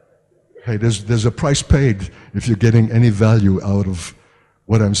 Hey, there's a price paid if you're getting any value out of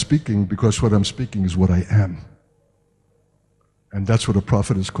what I'm speaking, because what I'm speaking is what I am. And that's what a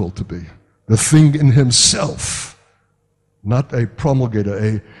prophet is called to be. The thing in himself, not a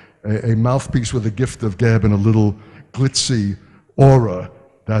promulgator, a mouthpiece with a gift of gab and a little glitzy aura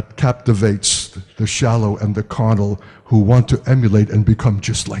that captivates the shallow and the carnal who want to emulate and become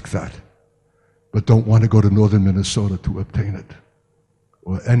just like that, but don't want to go to northern Minnesota to obtain it,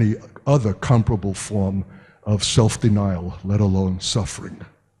 or any other comparable form of self-denial, let alone suffering.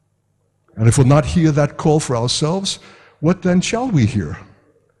 And if we'll not hear that call for ourselves, what then shall we hear?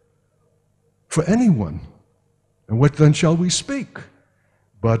 For anyone. And what then shall we speak?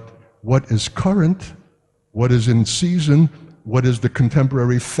 But what is current, what is in season, what is the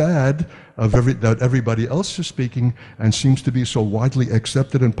contemporary fad of that everybody else is speaking and seems to be so widely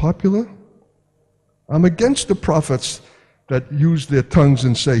accepted and popular? I'm against the prophets that use their tongues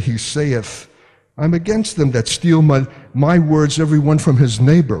and say, he saith. I'm against them that steal my words, every one from his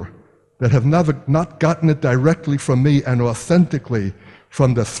neighbor, that have not gotten it directly from me and authentically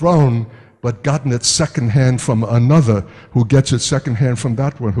from the throne, but gotten it secondhand from another who gets it secondhand from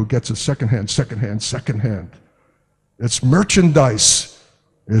that one, who gets it secondhand. It's merchandise.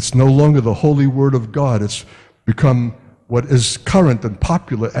 It's no longer the holy word of God. It's become what is current and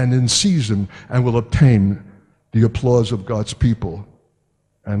popular and in season and will obtain the applause of God's people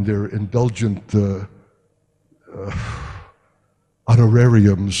and their indulgent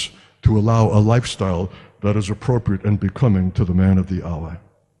honorariums to allow a lifestyle that is appropriate and becoming to the man of the hour.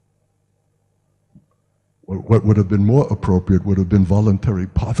 What would have been more appropriate would have been voluntary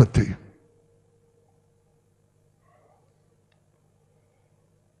poverty.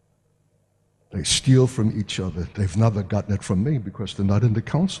 They steal from each other. They've never gotten it from me because they're not in the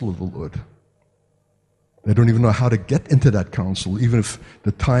counsel of the Lord. They don't even know how to get into that counsel, even if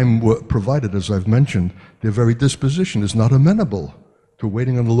the time were provided, as I've mentioned. Their very disposition is not amenable to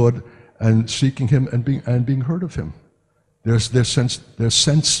waiting on the Lord and seeking Him and being heard of Him. They're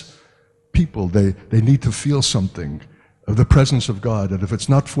sense people. They need to feel something of the presence of God. And if it's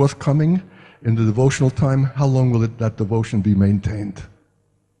not forthcoming in the devotional time, how long will that devotion be maintained?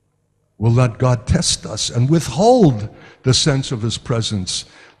 Will not God test us and withhold the sense of His presence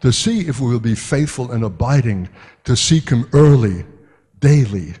to see if we will be faithful and abiding, to seek Him early,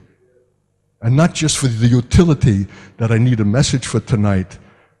 daily, and not just for the utility that I need a message for tonight,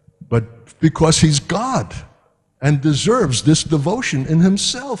 but because He's God and deserves this devotion in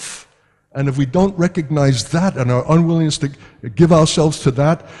Himself. And if we don't recognize that and our unwillingness to give ourselves to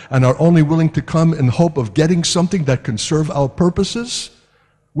that and are only willing to come in hope of getting something that can serve our purposes,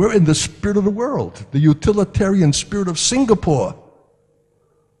 we're in the spirit of the world, the utilitarian spirit of Singapore,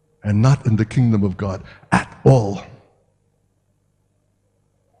 and not in the kingdom of God at all.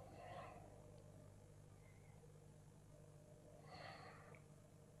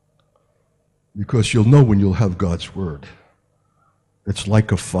 Because you'll know when you'll have God's word. It's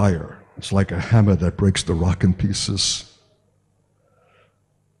like a fire. It's like a hammer that breaks the rock in pieces.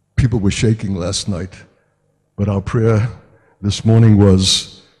 People were shaking last night, but our prayer this morning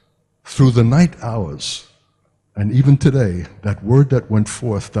was, through the night hours, and even today, that word that went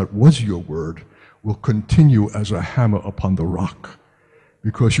forth, that was your word, will continue as a hammer upon the rock,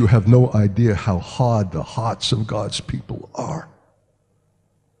 because you have no idea how hard the hearts of God's people are,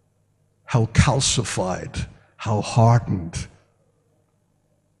 how calcified, how hardened.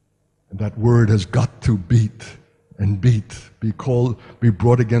 And that word has got to beat and beat, be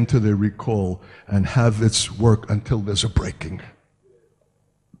brought again to their recall, and have its work until there's a breaking.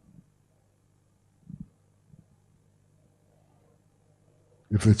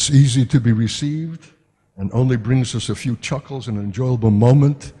 If it's easy to be received and only brings us a few chuckles and an enjoyable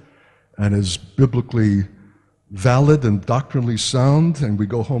moment and is biblically valid and doctrinally sound, and we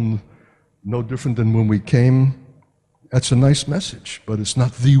go home no different than when we came, that's a nice message, but it's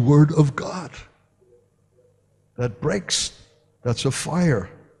not the Word of God. That breaks. That's a fire.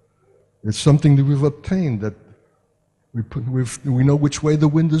 It's something that we've obtained, that we know which way the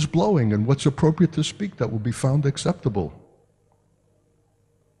wind is blowing and what's appropriate to speak that will be found acceptable.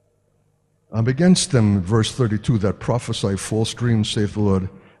 I'm against them, verse 32, that prophesy false dreams, saith the Lord,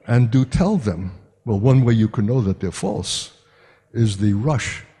 and do tell them. Well, one way you can know that they're false is the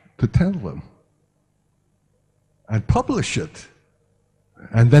rush to tell them and publish it,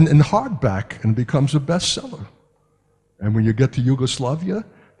 and then in hardback, and becomes a bestseller. And when you get to Yugoslavia,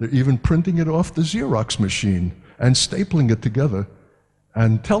 they're even printing it off the Xerox machine and stapling it together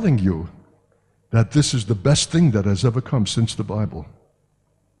and telling you that this is the best thing that has ever come since the Bible.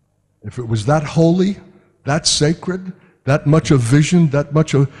 If it was that holy, that sacred, that much a vision, that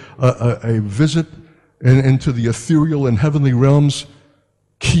much a visit into the ethereal and heavenly realms,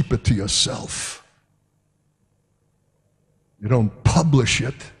 keep it to yourself. You don't publish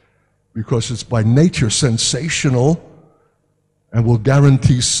it because it's by nature sensational and will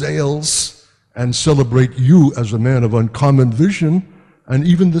guarantee sales and celebrate you as a man of uncommon vision and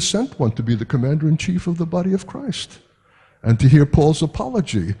even the sent one to be the commander-in-chief of the body of Christ. And to hear Paul's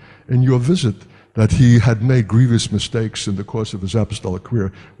apology in your visit that he had made grievous mistakes in the course of his apostolic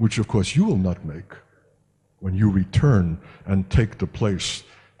career, which of course you will not make when you return and take the place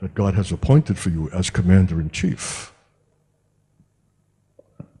that God has appointed for you as commander-in-chief.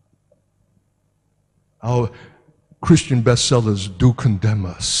 Our Christian bestsellers do condemn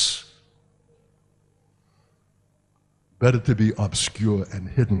us. Better to be obscure and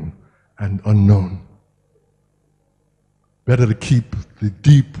hidden and unknown. Better to keep the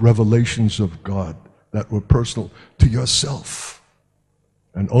deep revelations of God that were personal to yourself.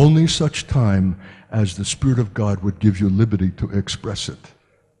 And only such time as the Spirit of God would give you liberty to express it,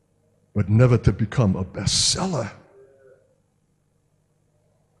 but never to become a bestseller.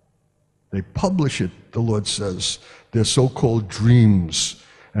 They publish it, the Lord says, their so-called dreams,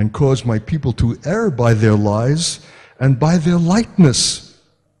 and cause my people to err by their lies and by their lightness.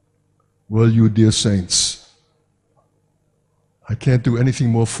 Well, you dear saints, I can't do anything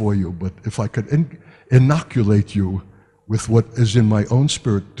more for you, but if I could inoculate you with what is in my own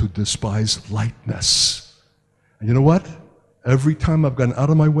spirit, to despise lightness. And you know what? Every time I've gone out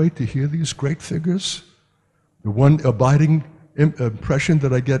of my way to hear these great figures, the one abiding impression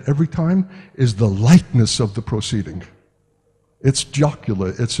that I get every time is the lightness of the proceeding. It's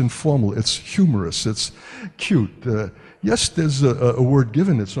jocular, it's informal, it's humorous, it's cute. Yes, there's a word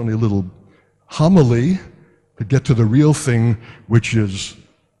given, it's only a little homily to get to the real thing, which is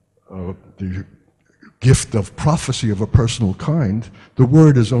the gift of prophecy of a personal kind. The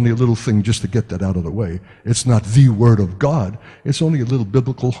word is only a little thing just to get that out of the way. It's not the word of God. It's only a little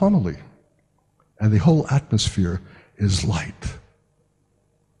biblical homily. And the whole atmosphere is light.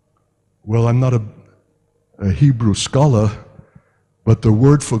 Well, I'm not a Hebrew scholar, but the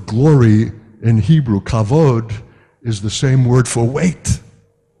word for glory in Hebrew, kavod, is the same word for weight.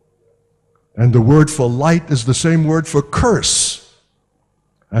 And the word for light is the same word for curse.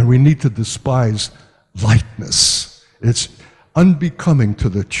 And we need to despise lightness. It's unbecoming to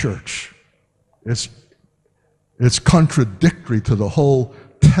the church. It's contradictory to the whole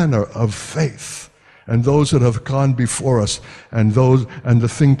tenor of faith. And those that have gone before us, and the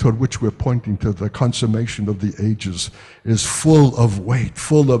thing toward which we're pointing to, the consummation of the ages, is full of weight,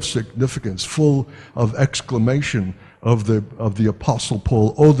 full of significance, full of exclamation of the Apostle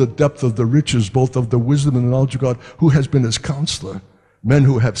Paul. Oh, the depth of the riches, both of the wisdom and the knowledge of God, who has been his counselor. Men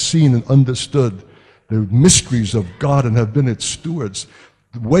who have seen and understood the mysteries of God and have been its stewards.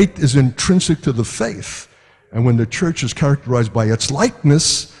 The weight is intrinsic to the faith. And when the church is characterized by its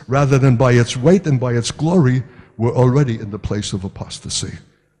lightness rather than by its weight and by its glory, we're already in the place of apostasy.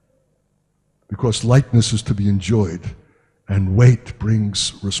 Because lightness is to be enjoyed, and weight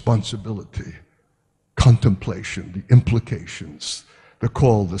brings responsibility, contemplation, the implications, the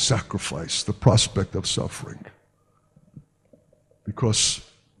call, the sacrifice, the prospect of suffering. Because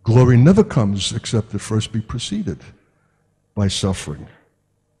glory never comes except to first be preceded by suffering.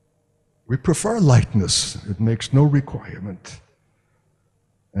 We prefer lightness. It makes no requirement.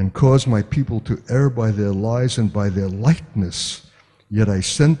 And cause my people to err by their lies and by their lightness. Yet I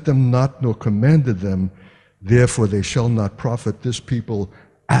sent them not, nor commanded them. Therefore they shall not profit this people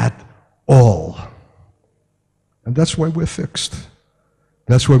at all. And that's why we're fixed.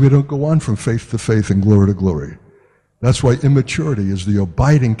 That's why we don't go on from faith to faith and glory to glory. That's why immaturity is the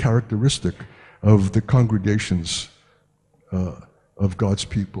abiding characteristic of the congregations of God's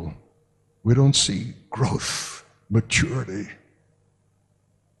people. We don't see growth, maturity.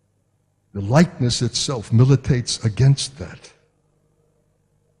 The likeness itself militates against that.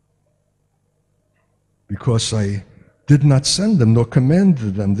 Because I did not send them, nor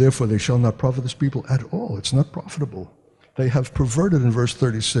commanded them, therefore they shall not profit this people at all. It's not profitable. They have perverted, in verse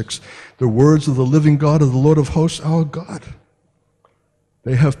 36, the words of the living God, of the Lord of hosts, our God.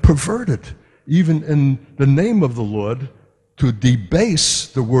 They have perverted, even in the name of the Lord, to debase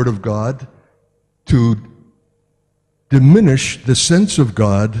the word of God, to diminish the sense of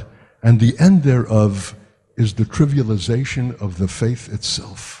God, and the end thereof is the trivialization of the faith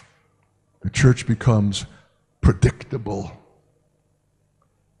itself. The church becomes predictable.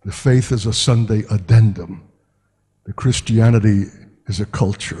 The faith is a Sunday addendum. The Christianity is a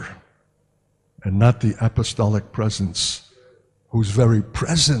culture, and not the apostolic presence, whose very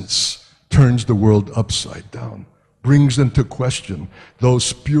presence turns the world upside down, brings into question those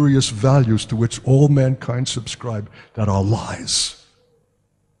spurious values to which all mankind subscribe that are lies.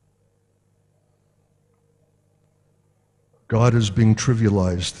 God is being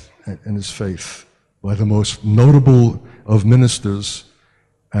trivialized in his faith by the most notable of ministers,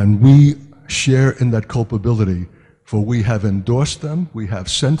 and we share in that culpability, for we have endorsed them, we have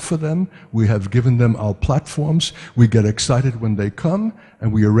sent for them, we have given them our platforms, we get excited when they come,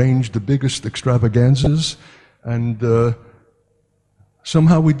 and we arrange the biggest extravaganzas, and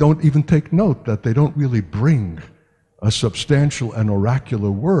somehow we don't even take note that they don't really bring a substantial and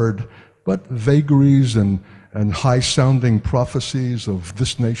oracular word, but vagaries and high-sounding prophecies of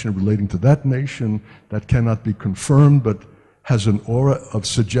this nation relating to that nation that cannot be confirmed, but has an aura of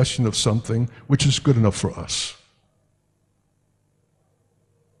suggestion of something which is good enough for us.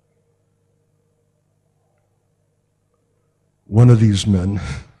 One of these men,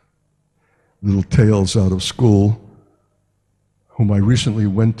 little tales out of school, whom I recently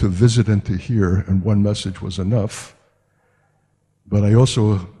went to visit and to hear, and one message was enough, but I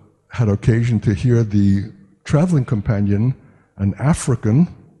also had occasion to hear the traveling companion, an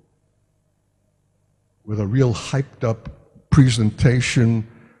African, with a real hyped up presentation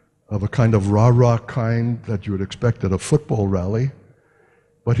of a kind of rah-rah kind that you would expect at a football rally,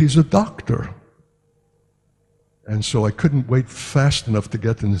 but he's a doctor. And so I couldn't wait fast enough to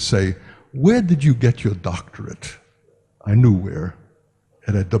get in and say, where did you get your doctorate? I knew where.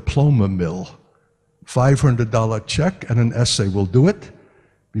 At a diploma mill. $500 check and an essay will do it,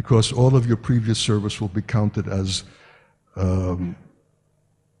 because all of your previous service will be counted as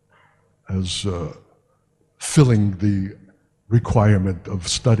filling the requirement of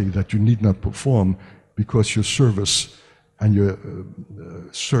study that you need not perform, because your service and your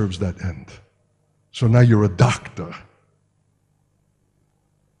serves that end. So now you're a doctor.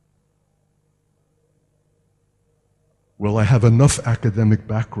 Well, I have enough academic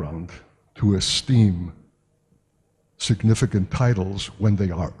background to esteem significant titles when they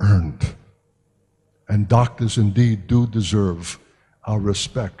are earned. And doctors indeed do deserve our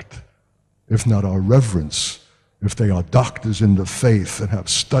respect, if not our reverence, if they are doctors in the faith and have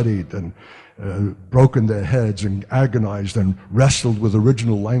studied and broken their heads and agonized and wrestled with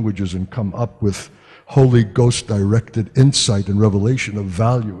original languages and come up with Holy Ghost-directed insight and revelation of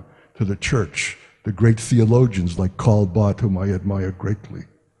value to the church. The great theologians like Karl Barth, whom I admire greatly.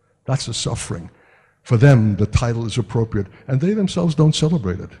 That's a suffering. For them, the title is appropriate, and they themselves don't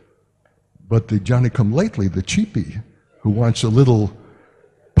celebrate it. But the Johnny-come-lately, the cheapie, who wants a little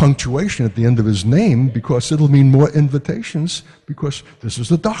punctuation at the end of his name because it'll mean more invitations, because this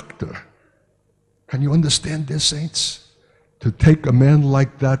is a doctor. Can you understand this, saints? To take a man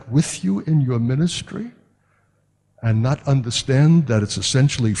like that with you in your ministry and not understand that it's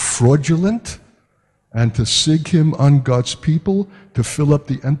essentially fraudulent, and to sig him on God's people to fill up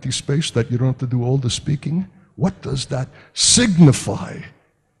the empty space that you don't have to do all the speaking? What does that signify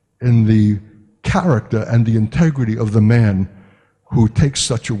in the character and the integrity of the man who takes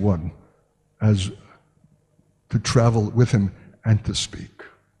such a one as to travel with him and to speak?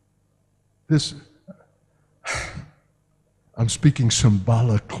 This, I'm speaking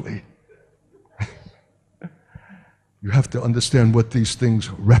symbolically. You have to understand what these things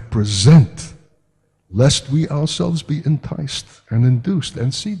represent, lest we ourselves be enticed and induced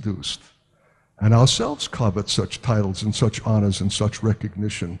and seduced, and ourselves covet such titles and such honors and such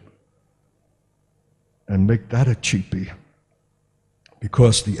recognition, and make that a cheapie,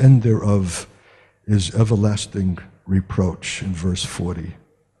 because the end thereof is everlasting reproach, in verse 40.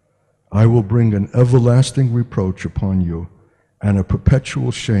 I will bring an everlasting reproach upon you, and a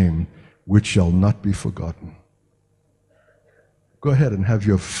perpetual shame which shall not be forgotten. Go ahead and have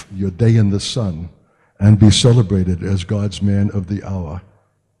your day in the sun, and be celebrated as God's man of the hour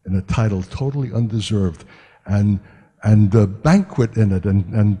in a title totally undeserved, and banquet in it,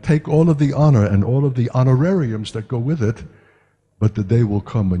 and take all of the honor and all of the honorariums that go with it. But the day will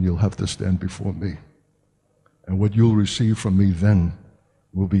come when you'll have to stand before me. And what you'll receive from me then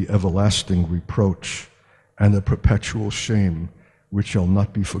will be everlasting reproach and a perpetual shame which shall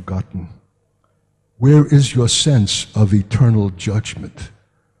not be forgotten. Where is your sense of eternal judgment?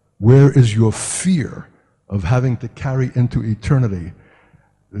 Where is your fear of having to carry into eternity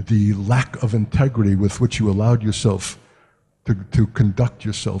the lack of integrity with which you allowed yourself to conduct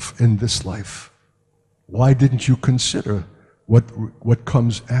yourself in this life? Why didn't you consider what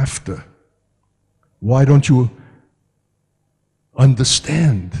comes after? Why don't you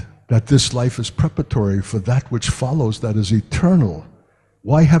understand that this life is preparatory for that which follows, that is eternal?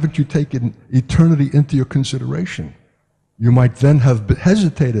 Why haven't you taken eternity into your consideration? You might then have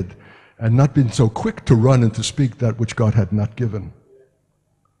hesitated and not been so quick to run and to speak that which God had not given.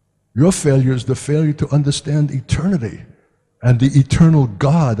 Your failure is the failure to understand eternity and the eternal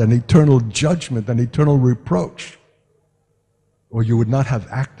God and eternal judgment and eternal reproach, or you would not have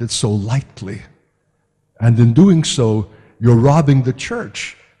acted so lightly. And in doing so, you're robbing the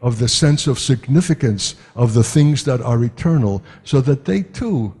church of the sense of significance of the things that are eternal, so that they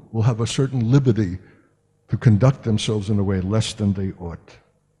too will have a certain liberty to conduct themselves in a way less than they ought,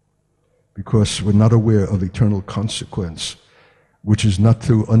 because we're not aware of eternal consequence, which is not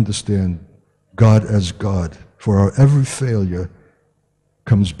to understand God as God. For our every failure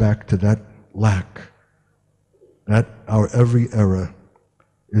comes back to that lack, that our every error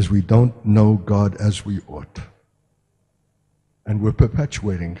is we don't know God as we ought. And we're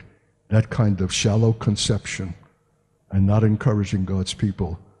perpetuating that kind of shallow conception and not encouraging God's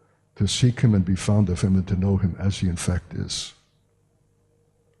people to seek him and be found of him and to know him as he in fact is.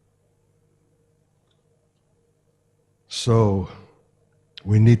 So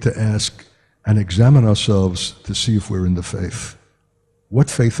we need to ask and examine ourselves to see if we're in the faith. What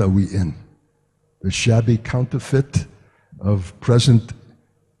faith are we in? The shabby counterfeit of present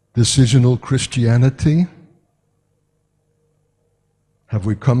decisional Christianity? Have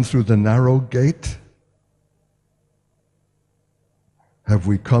we come through the narrow gate? Have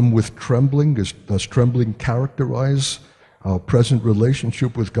we come with trembling? Does trembling characterize our present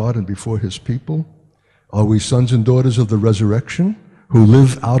relationship with God and before his people? Are we sons and daughters of the resurrection, who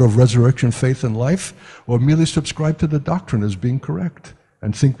live out of resurrection faith and life, or merely subscribe to the doctrine as being correct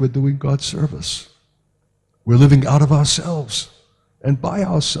and think we're doing God's service. We're living out of ourselves and by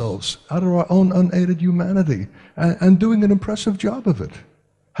ourselves, out of our own unaided humanity, and doing an impressive job of it,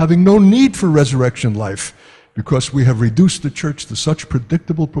 having no need for resurrection life, because we have reduced the church to such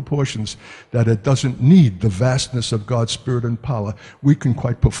predictable proportions that it doesn't need the vastness of God's Spirit and power. We can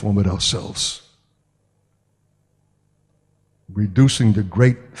quite perform it ourselves. Reducing the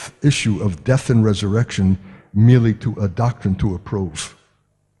great issue of death and resurrection merely to a doctrine to approve.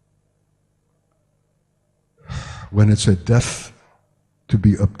 When it's a death to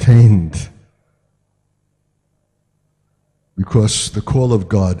be obtained, because the call of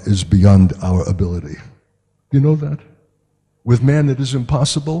God is beyond our ability. Do you know that? With man it is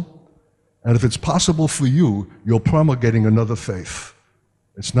impossible, and if it's possible for you, you're promulgating another faith.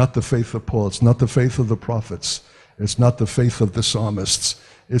 It's not the faith of Paul, it's not the faith of the prophets, it's not the faith of the psalmists,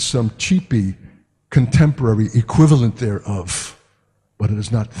 it's some cheapy, contemporary equivalent thereof, but it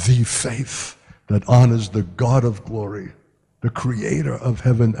is not the faith that honors the God of glory, the creator of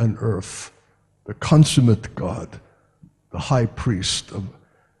heaven and earth, the consummate God, the high priest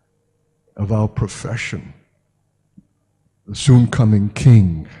of our profession, the soon-coming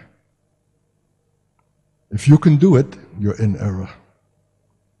King. If you can do it, you're in error.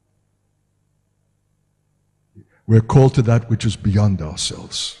 We're called to that which is beyond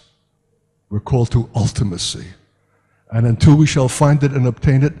ourselves. We're called to ultimacy. And until we shall find it and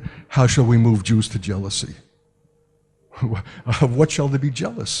obtain it, how shall we move Jews to jealousy? Of what shall they be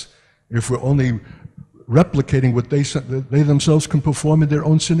jealous if we're only replicating what they themselves can perform in their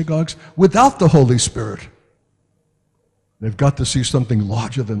own synagogues without the Holy Spirit? They've got to see something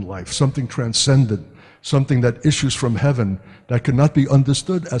larger than life, something transcendent, something that issues from heaven that cannot be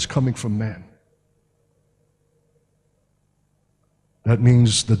understood as coming from man. That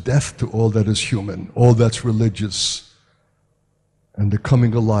means the death to all that is human, all that's religious, and the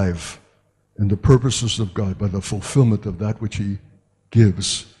coming alive in the purposes of God by the fulfillment of that which He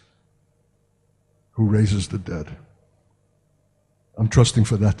gives, who raises the dead. I'm trusting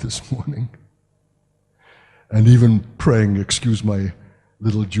for that this morning. And even praying, excuse my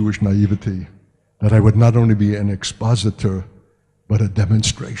little Jewish naivety, that I would not only be an expositor, but a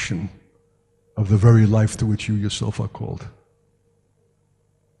demonstration of the very life to which you yourself are called.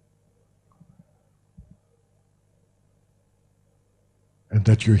 And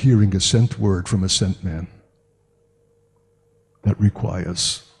that you're hearing a sent word from a sent man that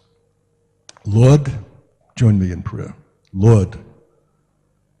requires, Lord, join me in prayer. Lord,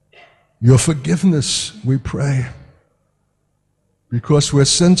 your forgiveness, we pray, because we're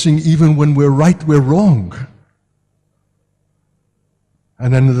sensing even when we're right, we're wrong.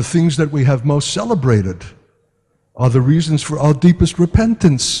 And then the things that we have most celebrated are the reasons for our deepest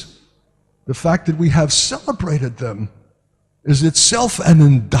repentance. The fact that we have celebrated them is itself an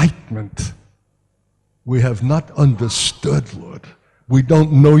indictment. We have not understood, Lord. We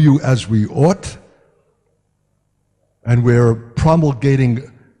don't know you as we ought, and we're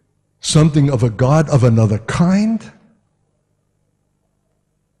promulgating something of a God of another kind,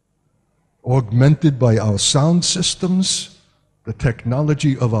 augmented by our sound systems, the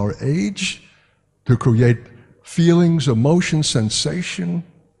technology of our age, to create feelings, emotion, sensation.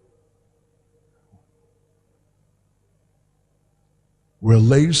 We're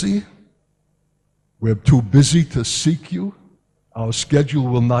lazy. We're too busy to seek you. Our schedule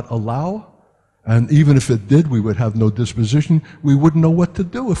will not allow. And even if it did, we would have no disposition. We wouldn't know what to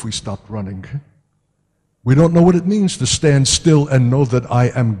do if we stopped running. We don't know what it means to stand still and know that I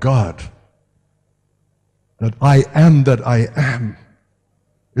am God. That I am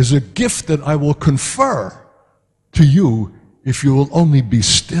is a gift that I will confer to you if you will only be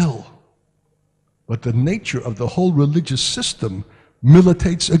still. But the nature of the whole religious system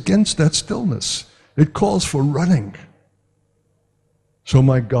militates against that stillness. It calls for running. So,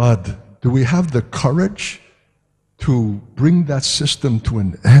 my God, do we have the courage to bring that system to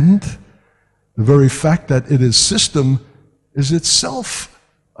an end? The very fact that it is system is itself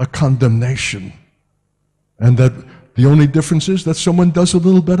a condemnation. And that the only difference is that someone does a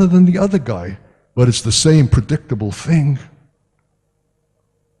little better than the other guy, but it's the same predictable thing.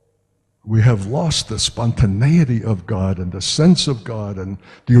 We have lost the spontaneity of God and the sense of God and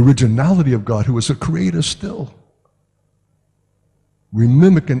the originality of God, who is a creator still. We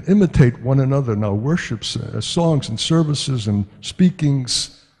mimic and imitate one another in our worships, songs and services and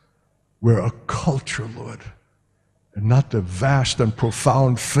speakings. We're a culture, Lord, and not the vast and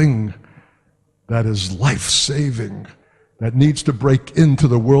profound thing that is life-saving, that needs to break into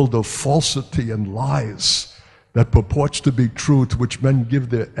the world of falsity and lies, that purports to be true, to which men give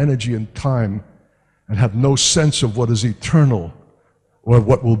their energy and time and have no sense of what is eternal or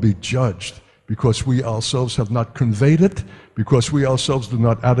what will be judged, because we ourselves have not conveyed it, because we ourselves do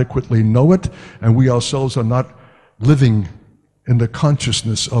not adequately know it, and we ourselves are not living in the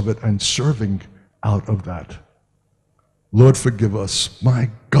consciousness of it and serving out of that. Lord, forgive us. My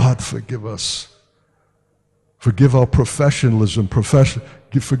God, forgive us. Forgive our professionalism,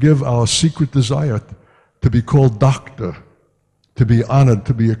 forgive our secret desire to be called doctor, to be honored,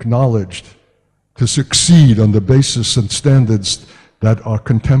 to be acknowledged, to succeed on the basis and standards that are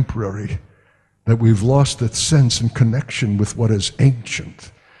contemporary, that we've lost that sense and connection with what is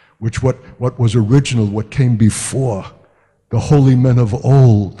ancient, what was original, what came before, the holy men of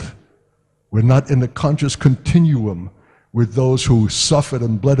old. We're not in the conscious continuum with those who suffered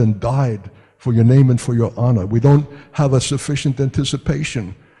and bled and died for your name and for your honor. We don't have a sufficient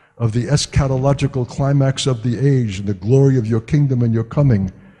anticipation of the eschatological climax of the age and the glory of your kingdom and your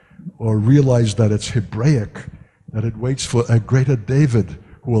coming, or realize that it's Hebraic, that it waits for a greater David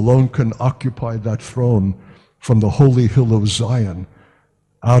who alone can occupy that throne from the holy hill of Zion,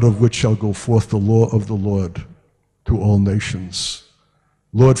 out of which shall go forth the law of the Lord to all nations.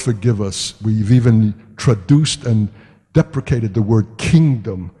 Lord, forgive us. We've even traduced and deprecated the word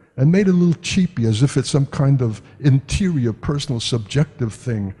kingdom and made it a little cheapy, as if it's some kind of interior, personal, subjective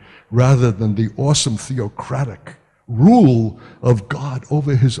thing, rather than the awesome theocratic rule of God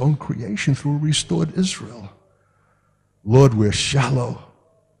over his own creation through a restored Israel. Lord, we're shallow.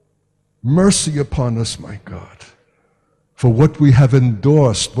 Mercy upon us, my God, for what we have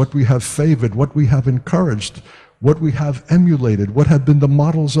endorsed, what we have favored, what we have encouraged, what we have emulated, what have been the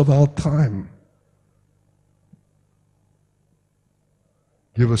models of our time.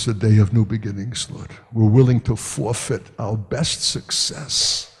 Give us a day of new beginnings, Lord. We're willing to forfeit our best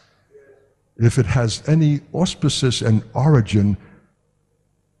success if it has any auspices and origin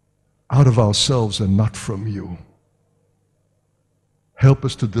out of ourselves and not from you. Help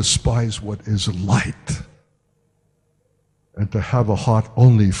us to despise what is light and to have a heart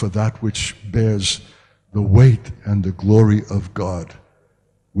only for that which bears the weight and the glory of God,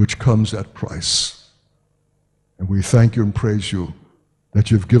 which comes at price. And we thank you and praise you that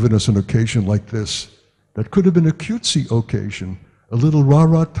you've given us an occasion like this that could have been a cutesy occasion, a little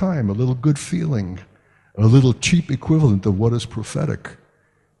rah-rah time, a little good feeling, a little cheap equivalent of what is prophetic,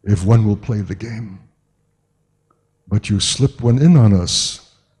 if one will play the game. But you slipped one in on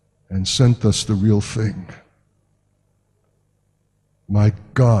us and sent us the real thing. My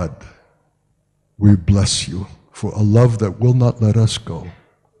God, we bless you for a love that will not let us go,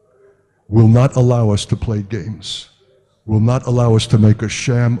 will not allow us to play games, will not allow us to make a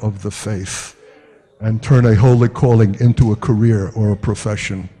sham of the faith and turn a holy calling into a career or a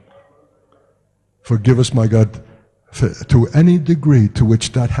profession. Forgive us, my God, to any degree to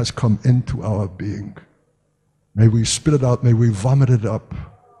which that has come into our being. May we spit it out, may we vomit it up.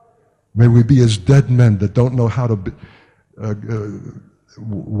 May we be as dead men that don't know how to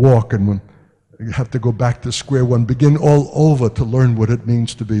walk, and when you have to go back to square one, begin all over to learn what it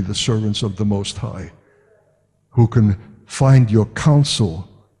means to be the servants of the Most High, who can find your counsel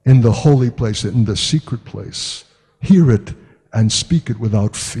in the holy place, in the secret place, hear it and speak it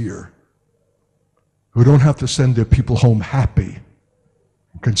without fear, who don't have to send their people home happy,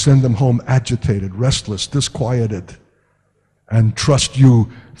 can send them home agitated, restless, disquieted, and trust you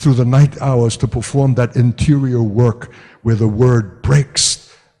through the night hours to perform that interior work where the word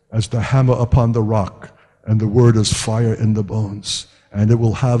breaks as the hammer upon the rock and the word is fire in the bones, and it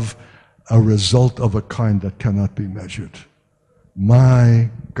will have a result of a kind that cannot be measured. My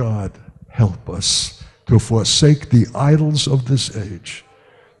God, help us to forsake the idols of this age,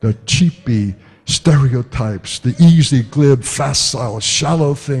 the cheapy stereotypes, the easy, glib, facile,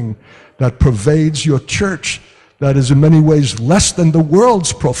 shallow thing that pervades your church, that is in many ways less than the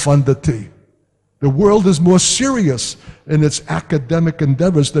world's profundity. The world is more serious in its academic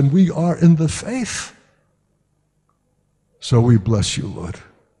endeavors than we are in the faith. So we bless you, Lord.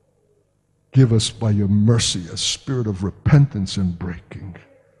 Give us by your mercy a spirit of repentance and breaking.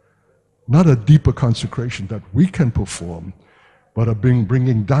 Not a deeper consecration that we can perform, but a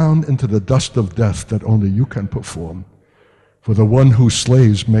bringing down into the dust of death that only you can perform. For the one who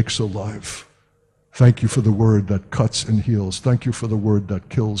slays makes alive. Thank you for the word that cuts and heals. Thank you for the word that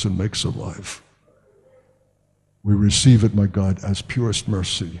kills and makes alive. We receive it, my God, as purest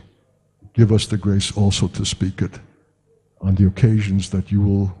mercy. Give us the grace also to speak it on the occasions that you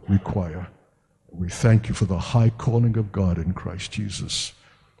will require. We thank you for the high calling of God in Christ Jesus,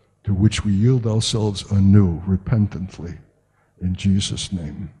 to which we yield ourselves anew, repentantly. In Jesus'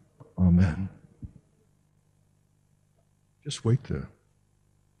 name, amen. Just wait there.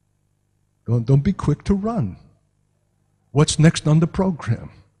 Don't be quick to run. What's next on the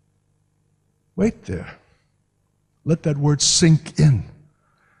program? Wait there. Let that word sink in.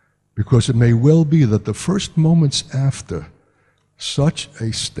 Because it may well be that the first moments after such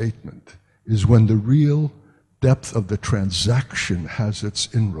a statement is when the real depth of the transaction has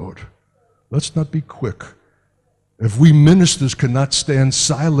its inroad. Let's not be quick. If we ministers cannot stand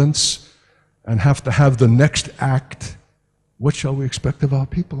silence and have to have the next act, what shall we expect of our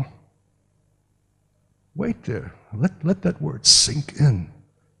people? Wait there. Let that word sink in.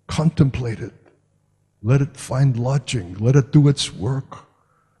 Contemplate it. Let it find lodging. Let it do its work.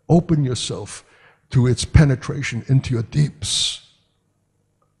 Open yourself to its penetration into your deeps.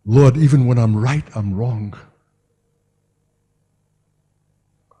 Lord, even when I'm right, I'm wrong.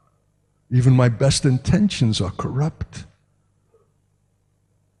 Even my best intentions are corrupt.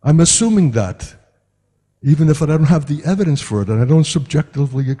 I'm assuming that, even if I don't have the evidence for it and I don't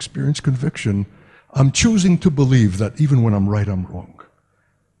subjectively experience conviction, I'm choosing to believe that even when I'm right, I'm wrong.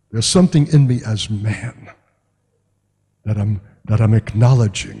 There's something in me as man that I'm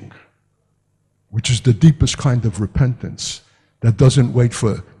acknowledging, which is the deepest kind of repentance that doesn't wait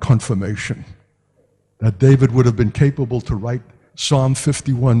for confirmation. That David would have been capable to write Psalm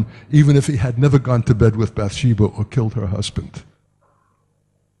 51 even if he had never gone to bed with Bathsheba or killed her husband.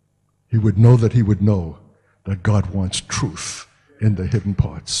 He would know that God wants truth in the hidden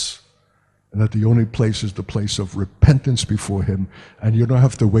parts, and that the only place is the place of repentance before him, and you don't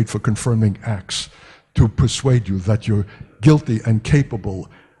have to wait for confirming acts to persuade you that you're guilty and capable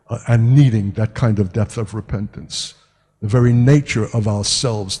and needing that kind of depth of repentance. The very nature of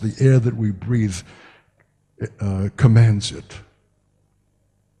ourselves, the air that we breathe, commands it.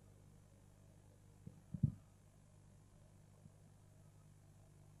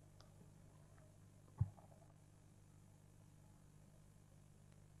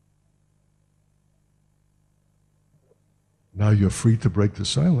 Now you're free to break the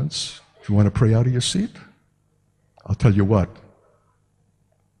silence. If you want to pray out of your seat, I'll tell you what.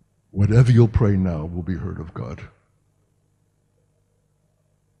 Whatever you'll pray now will be heard of God.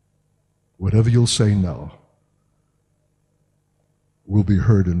 Whatever you'll say now will be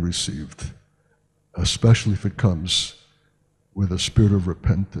heard and received, especially if it comes with a spirit of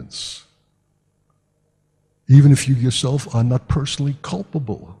repentance. Even if you yourself are not personally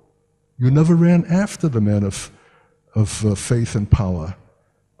culpable. You never ran after the man of faith and power,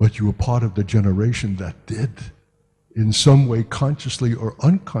 but you were part of the generation that did. In some way, consciously or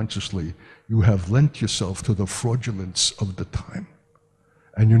unconsciously, you have lent yourself to the fraudulence of the time.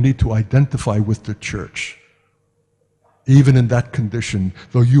 And you need to identify with the church. Even in that condition,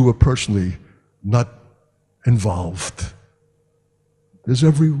 though you were personally not involved, there's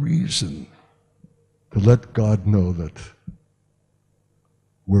every reason to let God know that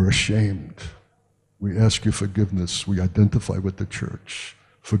we're ashamed. We ask you forgiveness. We identify with the church.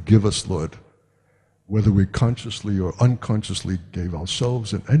 Forgive us, Lord, whether we consciously or unconsciously gave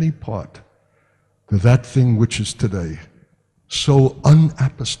ourselves in any part to that thing which is today so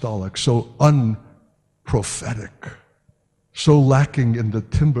unapostolic, so unprophetic, so lacking in the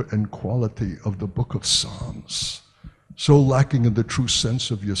timbre and quality of the book of Psalms, so lacking in the true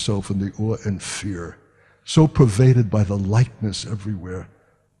sense of yourself and the awe and fear, so pervaded by the likeness everywhere.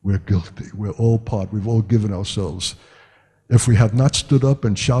 We're guilty. We're all part. We've all given ourselves. If we have not stood up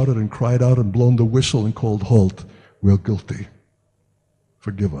and shouted and cried out and blown the whistle and called halt, we're guilty.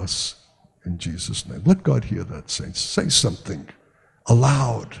 Forgive us in Jesus' name. Let God hear that, saints. Say something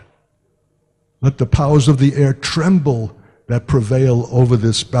aloud. Let the powers of the air tremble that prevail over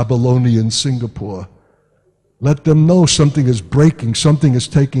this Babylonian Singapore. Let them know something is breaking, something is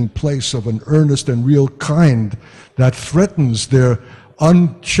taking place of an earnest and real kind that threatens their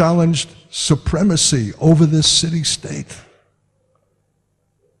unchallenged supremacy over this city-state.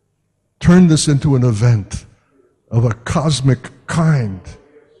 Turn this into an event of a cosmic kind,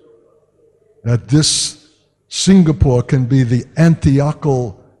 that this Singapore can be the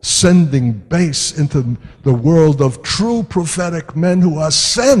Antiochal sending base into the world of true prophetic men who are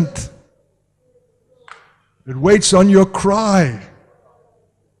sent. It waits on your cry.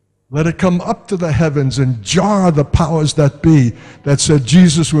 Let it come up to the heavens and jar the powers that be that said,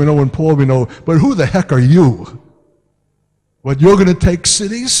 Jesus we know and Paul we know, but who the heck are you? What, you're going to take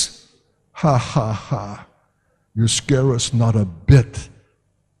cities? Ha, ha, ha. You scare us not a bit,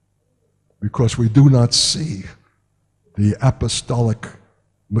 because we do not see the apostolic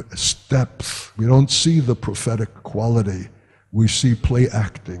steps. We don't see the prophetic quality. We see play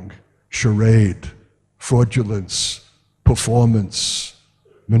acting, charade, fraudulence, performance,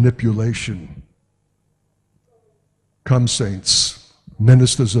 manipulation. Come, saints,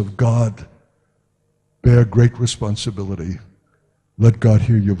 ministers of God, bear great responsibility. Let God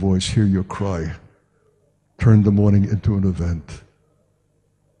hear your voice, hear your cry. Turn the morning into an event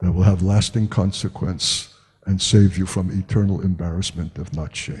that will have lasting consequence and save you from eternal embarrassment, if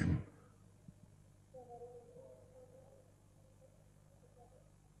not shame.